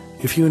listening.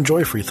 If you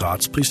enjoy Free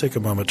Thoughts, please take a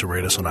moment to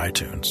rate us on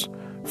iTunes.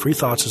 Free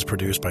Thoughts is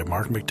produced by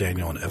Mark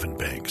McDaniel and Evan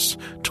Banks.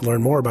 To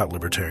learn more about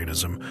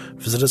libertarianism,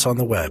 visit us on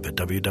the web at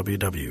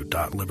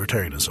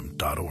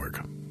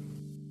www.libertarianism.org.